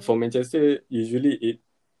 if for Manchester, usually it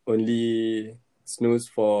only snows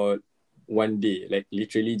for one day, like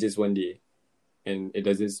literally just one day, and it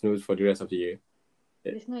doesn't snow for the rest of the year.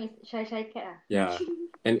 The snow is shy cat. Yeah,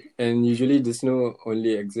 and usually the snow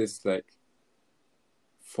only exists like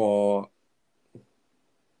for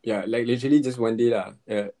like literally just one day lah.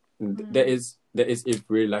 That is if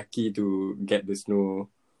we're lucky to get the snow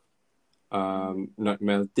not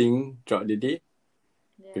melting throughout the day,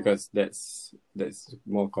 because that's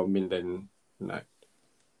more common than not.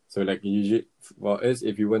 So like usually for us,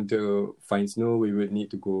 if you want to find snow, we would need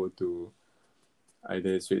to go to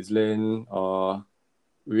either Switzerland, or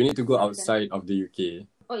we need to go outside of the UK.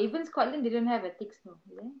 Oh, even Scotland didn't have a thick snow,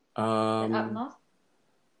 is it? Like up north?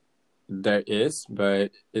 There is,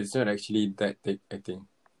 but it's not actually that thick, I think.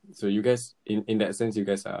 So you guys, in that sense, you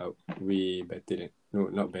guys are way better. No,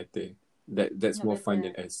 not better. That's not more fun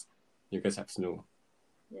than us. You guys have snow.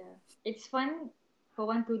 Yeah, it's fun for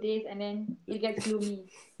 1-2 days, and then it gets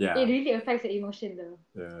gloomy. Yeah, it really affects the emotion though.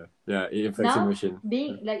 Yeah, it affects emotion.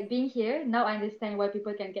 Being here now, I understand why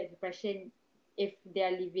people can get depression if they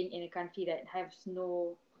are living in a country that have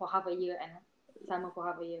snow for half a year and summer for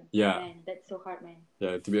half a year. Yeah, man, that's so hard, man.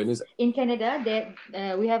 Yeah, to be honest, in Canada,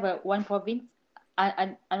 we have one province.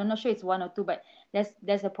 I'm not sure it's one or two, but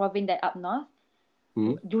there's a province that up north.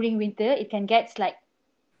 during winter, it can get like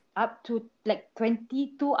up to like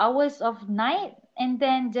 22 hours of night and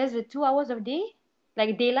then just the 2 hours of day,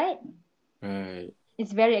 like daylight. Right.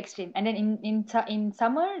 It's very extreme. And then in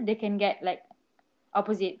summer, they can get like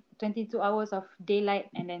opposite, 22 hours of daylight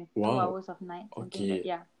and then Wow. 2 hours of night. Something Okay. like,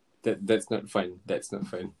 yeah. That's not fun. That's not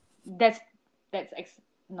fun. That's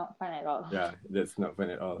not fun at all. Yeah, that's not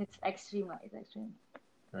fun at all. It's extreme, like, it's extreme.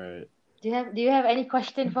 Right. Do you have any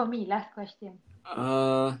question for me? Last question.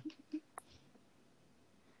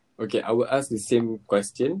 Okay, I will ask the same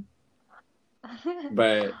question.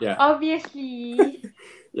 But yeah. Obviously.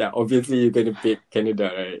 Yeah, obviously you're gonna pick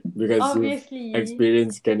Canada, right? Because Obviously. you've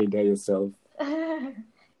experienced Canada yourself.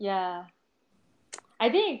 Yeah. I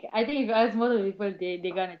think if you ask most of the people,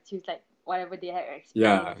 they're gonna choose like whatever they have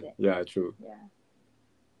experienced. Yeah, true. Yeah.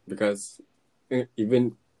 Because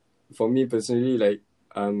even for me personally, like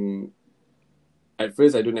at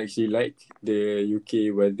first I don't actually like the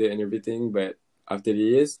UK weather and everything, but after the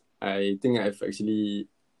years, I think I've actually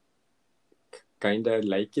kinda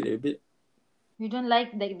like it a bit. You don't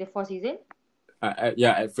like the four season?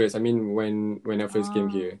 Yeah, at first. I mean, when I first came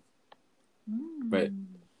here, but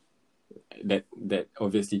that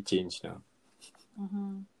obviously changed now.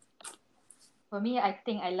 Mm-hmm. For me, I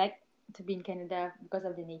think I like to be in Canada because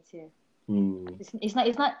of the nature. It's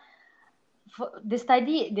not for the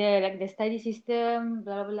study, the study system,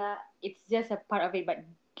 blah blah blah. It's just a part of it, but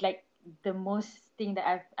like the most thing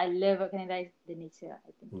that I love about Canada is the nature. I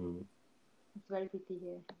think it's very pretty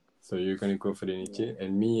here. So you're gonna go for the nature,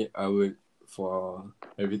 and me, I would for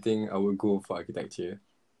everything. I would go for architecture.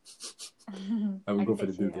 I would go for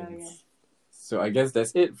the buildings. Yeah. So I guess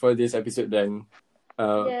that's it for this episode then.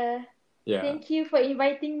 Yeah. Thank you for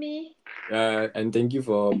inviting me. And thank you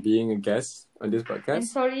for being a guest on this podcast. And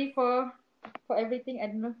sorry for everything.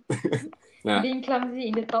 I don't know. Being clumsy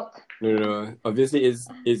in the talk. No. Obviously, it's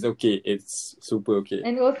okay. It's super okay.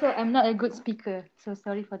 And also, I'm not a good speaker, so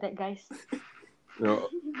sorry for that, guys. No,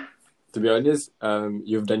 to be honest,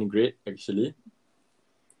 you've done great actually.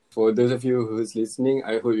 For those of you who's listening,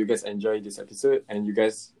 I hope you guys enjoyed this episode and you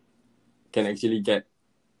guys can actually get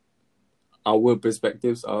our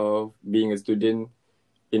perspectives of being a student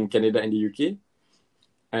in Canada and the UK.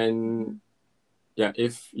 And yeah,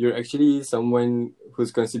 if you're actually someone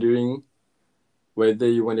who's considering whether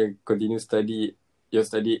you want to continue your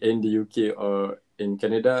study in the UK or in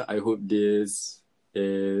Canada, I hope this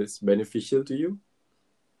is beneficial to you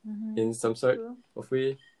in some sort of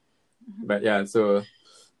way. But yeah, so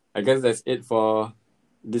I guess that's it for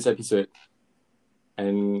this episode.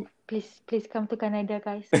 And please come to Canada,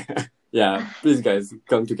 guys. Yeah, please guys,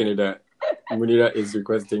 come to Canada. Munira is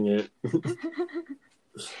requesting it.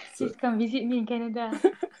 Please come visit me in Canada.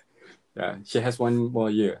 Yeah, she has 1 more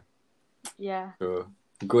year. Yeah. So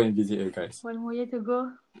go and visit her, guys. 1 more year to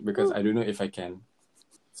go. Because I don't know if I can.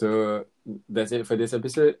 So that's it for this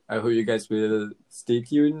episode. I hope you guys will stay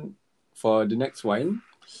tuned for the next one.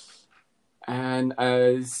 And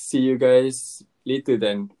I'll see you guys later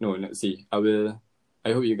then. No, not see.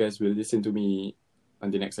 I hope you guys will listen to me on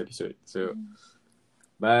the next episode. So,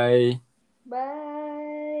 bye.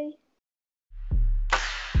 Bye.